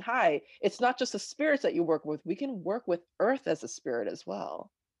forgetting, hi, it's not just the spirits that you work with, we can work with earth as a spirit as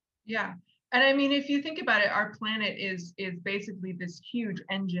well. Yeah. And I mean, if you think about it, our planet is basically this huge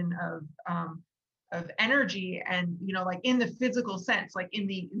engine of energy, and like in the physical sense, like in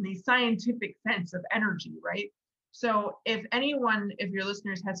the scientific sense of energy, right? So if your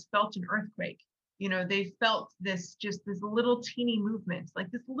listeners has felt an earthquake, they felt this, just this little teeny movement, like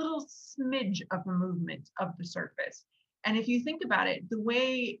this little smidge of a movement of the surface. And if you think about it, the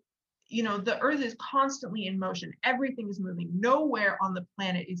way the earth is constantly in motion, everything is moving, nowhere on the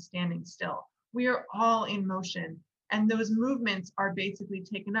planet is standing still. We are all in motion, and those movements are basically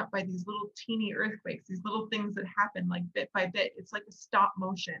taken up by these little teeny earthquakes, these little things that happen like bit by bit. It's like a stop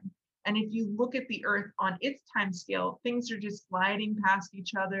motion. And if you look at the earth on its time scale, things are just sliding past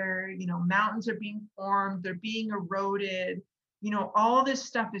each other. Mountains are being formed, they're being eroded. All this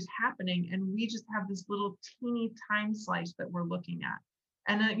stuff is happening, and we just have this little teeny time slice that we're looking at.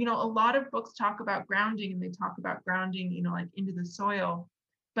 And a lot of books talk about grounding, and they talk about grounding, like into the soil.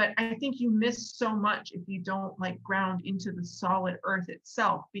 But I think you miss so much if you don't like ground into the solid earth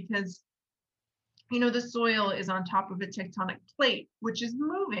itself, because the soil is on top of a tectonic plate, which is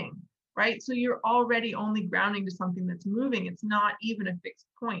moving, right? So you're already only grounding to something that's moving. It's not even a fixed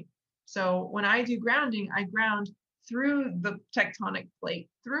point. So when I do grounding, I ground through the tectonic plate,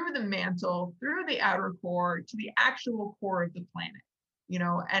 through the mantle, through the outer core to the actual core of the planet.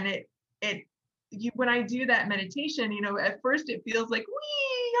 And it when I do that meditation, at first it feels like,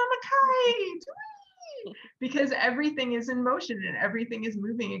 wee, I'm a kite, because everything is in motion and everything is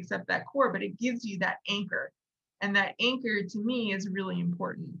moving except that core, but it gives you that anchor. And that anchor to me is really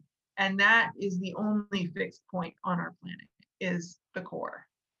important. And that is the only fixed point on our planet, is the core.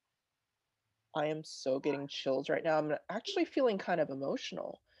 I am so getting chills right now. I'm actually feeling kind of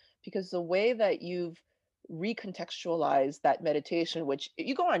emotional, because the way that you've recontextualized that meditation, which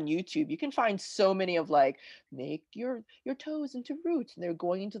you go on YouTube, you can find so many of like, make your toes into roots, and they're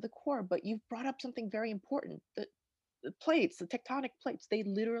going into the core. But you've brought up something very important. The plates, the tectonic plates, they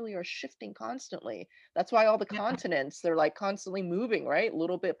literally are shifting constantly. That's why all the Yeah, continents, they're like constantly moving, right?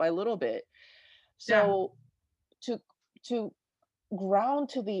 Little bit by little bit. yeah, So to to ground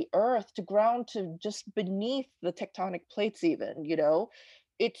to the earth, to ground to just beneath the tectonic plates even,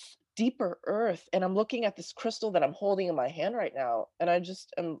 it's deeper earth, and I'm looking at this crystal that I'm holding in my hand right now, and I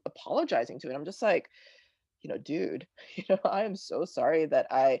just am apologizing to it. I'm just like, dude, I am so sorry that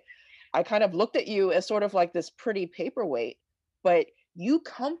I kind of looked at you as sort of like this pretty paperweight, but you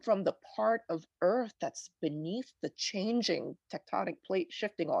come from the part of earth that's beneath the changing tectonic plate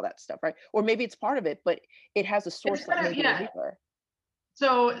shifting, all that stuff, right? Or maybe it's part of it, but it has a It's source that kind may of, be yeah. deeper.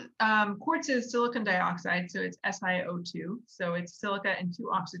 So quartz is silicon dioxide, so it's SiO2. So it's silica and two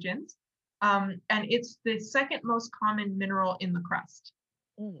oxygens. And it's the second most common mineral in the crust.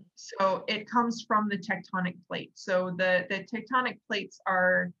 Mm. So it comes from the tectonic plate. So the tectonic plates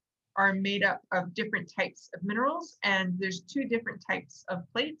are made up of different types of minerals, and there's two different types of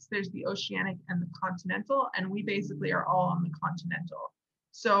plates. There's the oceanic and the continental, and we basically are all on the continental.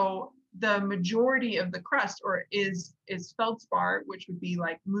 So the majority of the crust is feldspar, which would be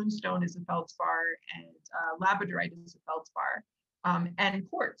like moonstone is a feldspar, and labradorite is a feldspar, and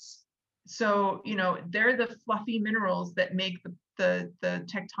quartz. So they're the fluffy minerals that make the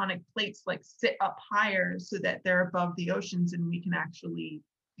tectonic plates like sit up higher so that they're above the oceans and we can actually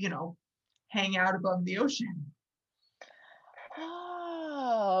hang out above the ocean.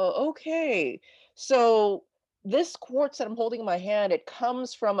 Oh, okay. So this quartz that I'm holding in my hand, it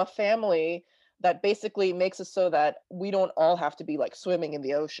comes from a family that basically makes it so that we don't all have to be like swimming in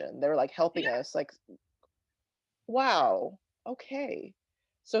the ocean. They're like helping Yeah, us. Like, wow. Okay.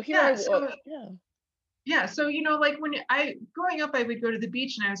 So here I yeah. was. So Yeah. yeah, so like when I growing up, I would go to the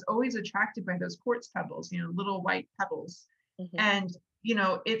beach and I was always attracted by those quartz pebbles, little white pebbles. Hmm. And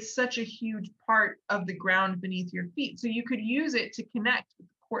it's such a huge part of the ground beneath your feet. So you could use it to connect with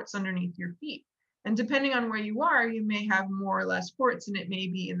the quartz underneath your feet. And depending on where you are, you may have more or less quartz, and it may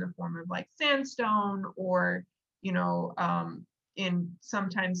be in the form of like sandstone, or in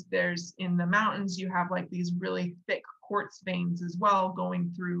sometimes there's in the mountains you have like these really thick quartz veins as well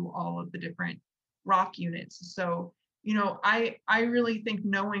going through all of the different rock units. So I really think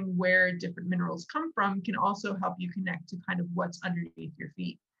knowing where different minerals come from can also help you connect to kind of what's underneath your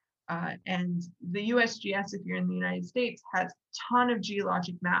feet. And the USGS, if you're in the United States, has a ton of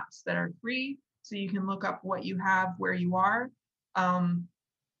geologic maps that are free, so you can look up what you have where you are.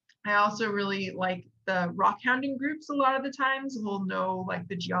 I also really like the rock hounding groups. A lot of the times will know like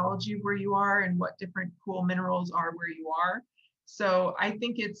the geology of where you are and what different cool minerals are where you are. So I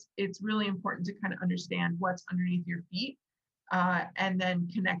think it's really important to kind of understand what's underneath your feet, and then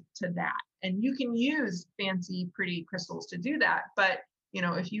connect to that. And you can use fancy, pretty crystals to do that. But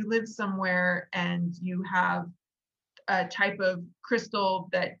if you live somewhere and you have a type of crystal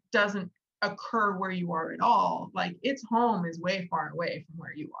that doesn't occur where you are at all, like its home is way far away from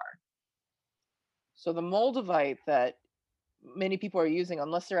where you are. So the Moldavite that many people are using,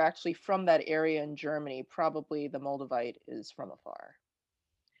 unless they're actually from that area in Germany, probably the Moldavite is from afar.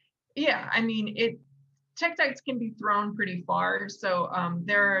 Yeah, I mean, tektites can be thrown pretty far. So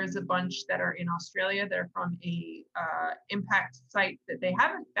there's a bunch that are in Australia that are from a impact site that they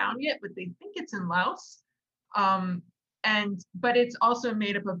haven't found yet, but they think it's in Laos. But it's also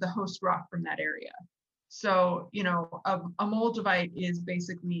made up of the host rock from that area. So a moldavite is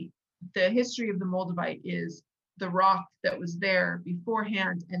basically, the history of the moldavite is the rock that was there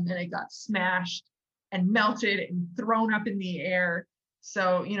beforehand, and then it got smashed and melted and thrown up in the air.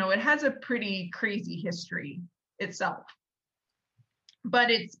 So it has a pretty crazy history itself, but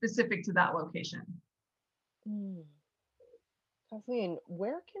it's specific to that location. Mm. Kathleen,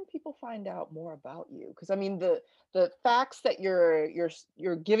 where can people find out more about you? Because I mean, the facts that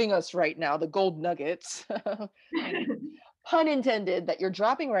you're giving us right now, the gold nuggets, pun intended, that you're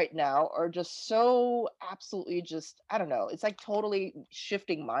dropping right now are just so absolutely just, I don't know, it's like totally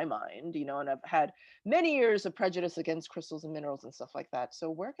shifting my mind, and I've had many years of prejudice against crystals and minerals and stuff like that. So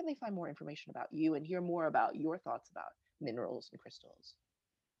where can they find more information about you and hear more about your thoughts about minerals and crystals?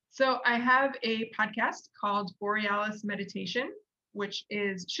 So I have a podcast called Borealis Meditation, which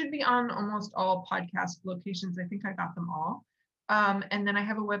should be on almost all podcast locations. I think I got them all. And then I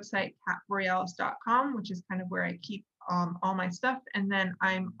have a website, catborealis.com, which is kind of where I keep all my stuff. And then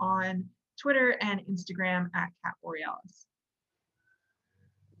I'm on Twitter and Instagram at catborealis.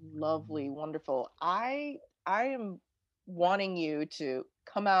 Lovely, wonderful. I am wanting you to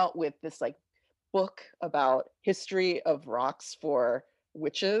come out with this like book about history of rocks for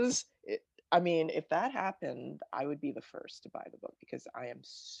witches. I mean, if that happened, I would be the first to buy the book because I am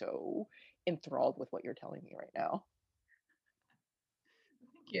so enthralled with what you're telling me right now.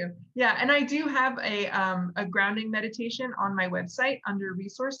 Thank you. Yeah, and I do have a grounding meditation on my website under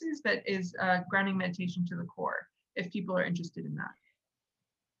resources that is grounding meditation to the core, if people are interested in that.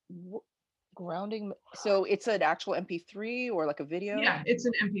 So it's an actual MP3 or like a video? Yeah, it's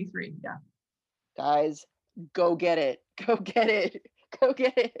an MP3. Yeah. Guys, go get it. Go get it. Go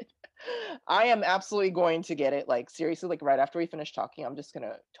get it. I am absolutely going to get it. Like seriously, like right after we finish talking, I'm just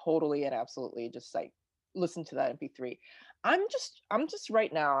gonna totally and absolutely just like listen to that MP3. I'm just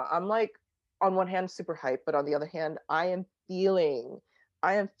right now, I'm like on one hand super hyped, but on the other hand, I am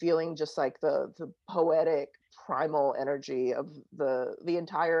feeling just like the poetic primal energy of the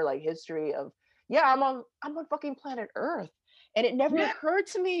entire like history of, yeah, I'm on fucking planet Earth. And Yeah. it never occurred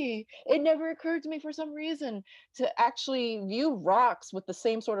to me for some reason to actually view rocks with the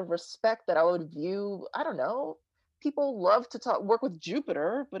same sort of respect that I would view, I don't know, people love to work with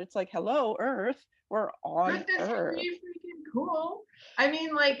Jupiter, but it's like, hello, Earth, we're on Earth is Earth. pretty freaking cool. I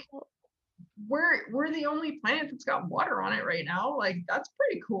mean, like, we're the only planet that's got water on it right now. Like, that's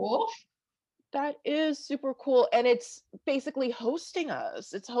pretty cool. That is super cool. And it's basically hosting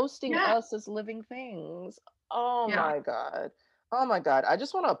us. It's hosting Yeah. us as living things. Oh Yeah. my God. Oh my God. I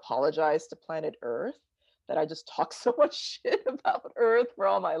just want to apologize to planet Earth that I just talked so much shit about Earth for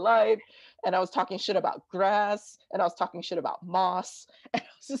all my life. And I was talking shit about grass, and I was talking shit about moss, and I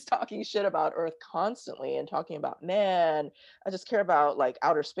was just talking shit about Earth constantly and talking about, man, I just care about like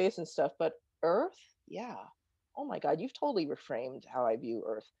outer space and stuff. But Earth, yeah. Oh my God. You've totally reframed how I view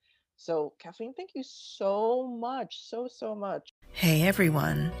Earth. So, Kathleen, thank you so much. So, so much. Hey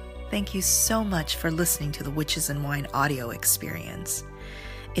everyone, thank you so much for listening to the Witches and Wine audio experience.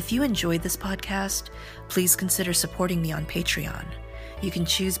 If you enjoyed this podcast, please consider supporting me on Patreon. You can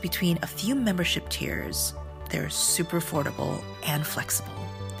choose between a few membership tiers. They're super affordable and flexible.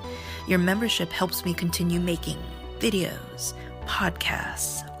 Your membership helps me continue making videos,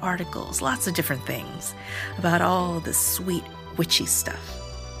 podcasts, articles, lots of different things about all this sweet witchy stuff.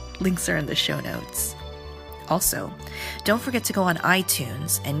 Links are in the show notes. Also, don't forget to go on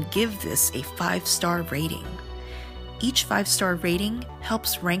iTunes and give this a 5-star rating. Each 5-star rating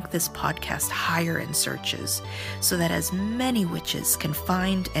helps rank this podcast higher in searches so that as many witches can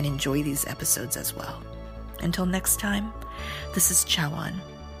find and enjoy these episodes as well. Until next time, this is Chawan,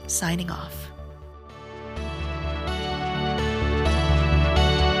 signing off.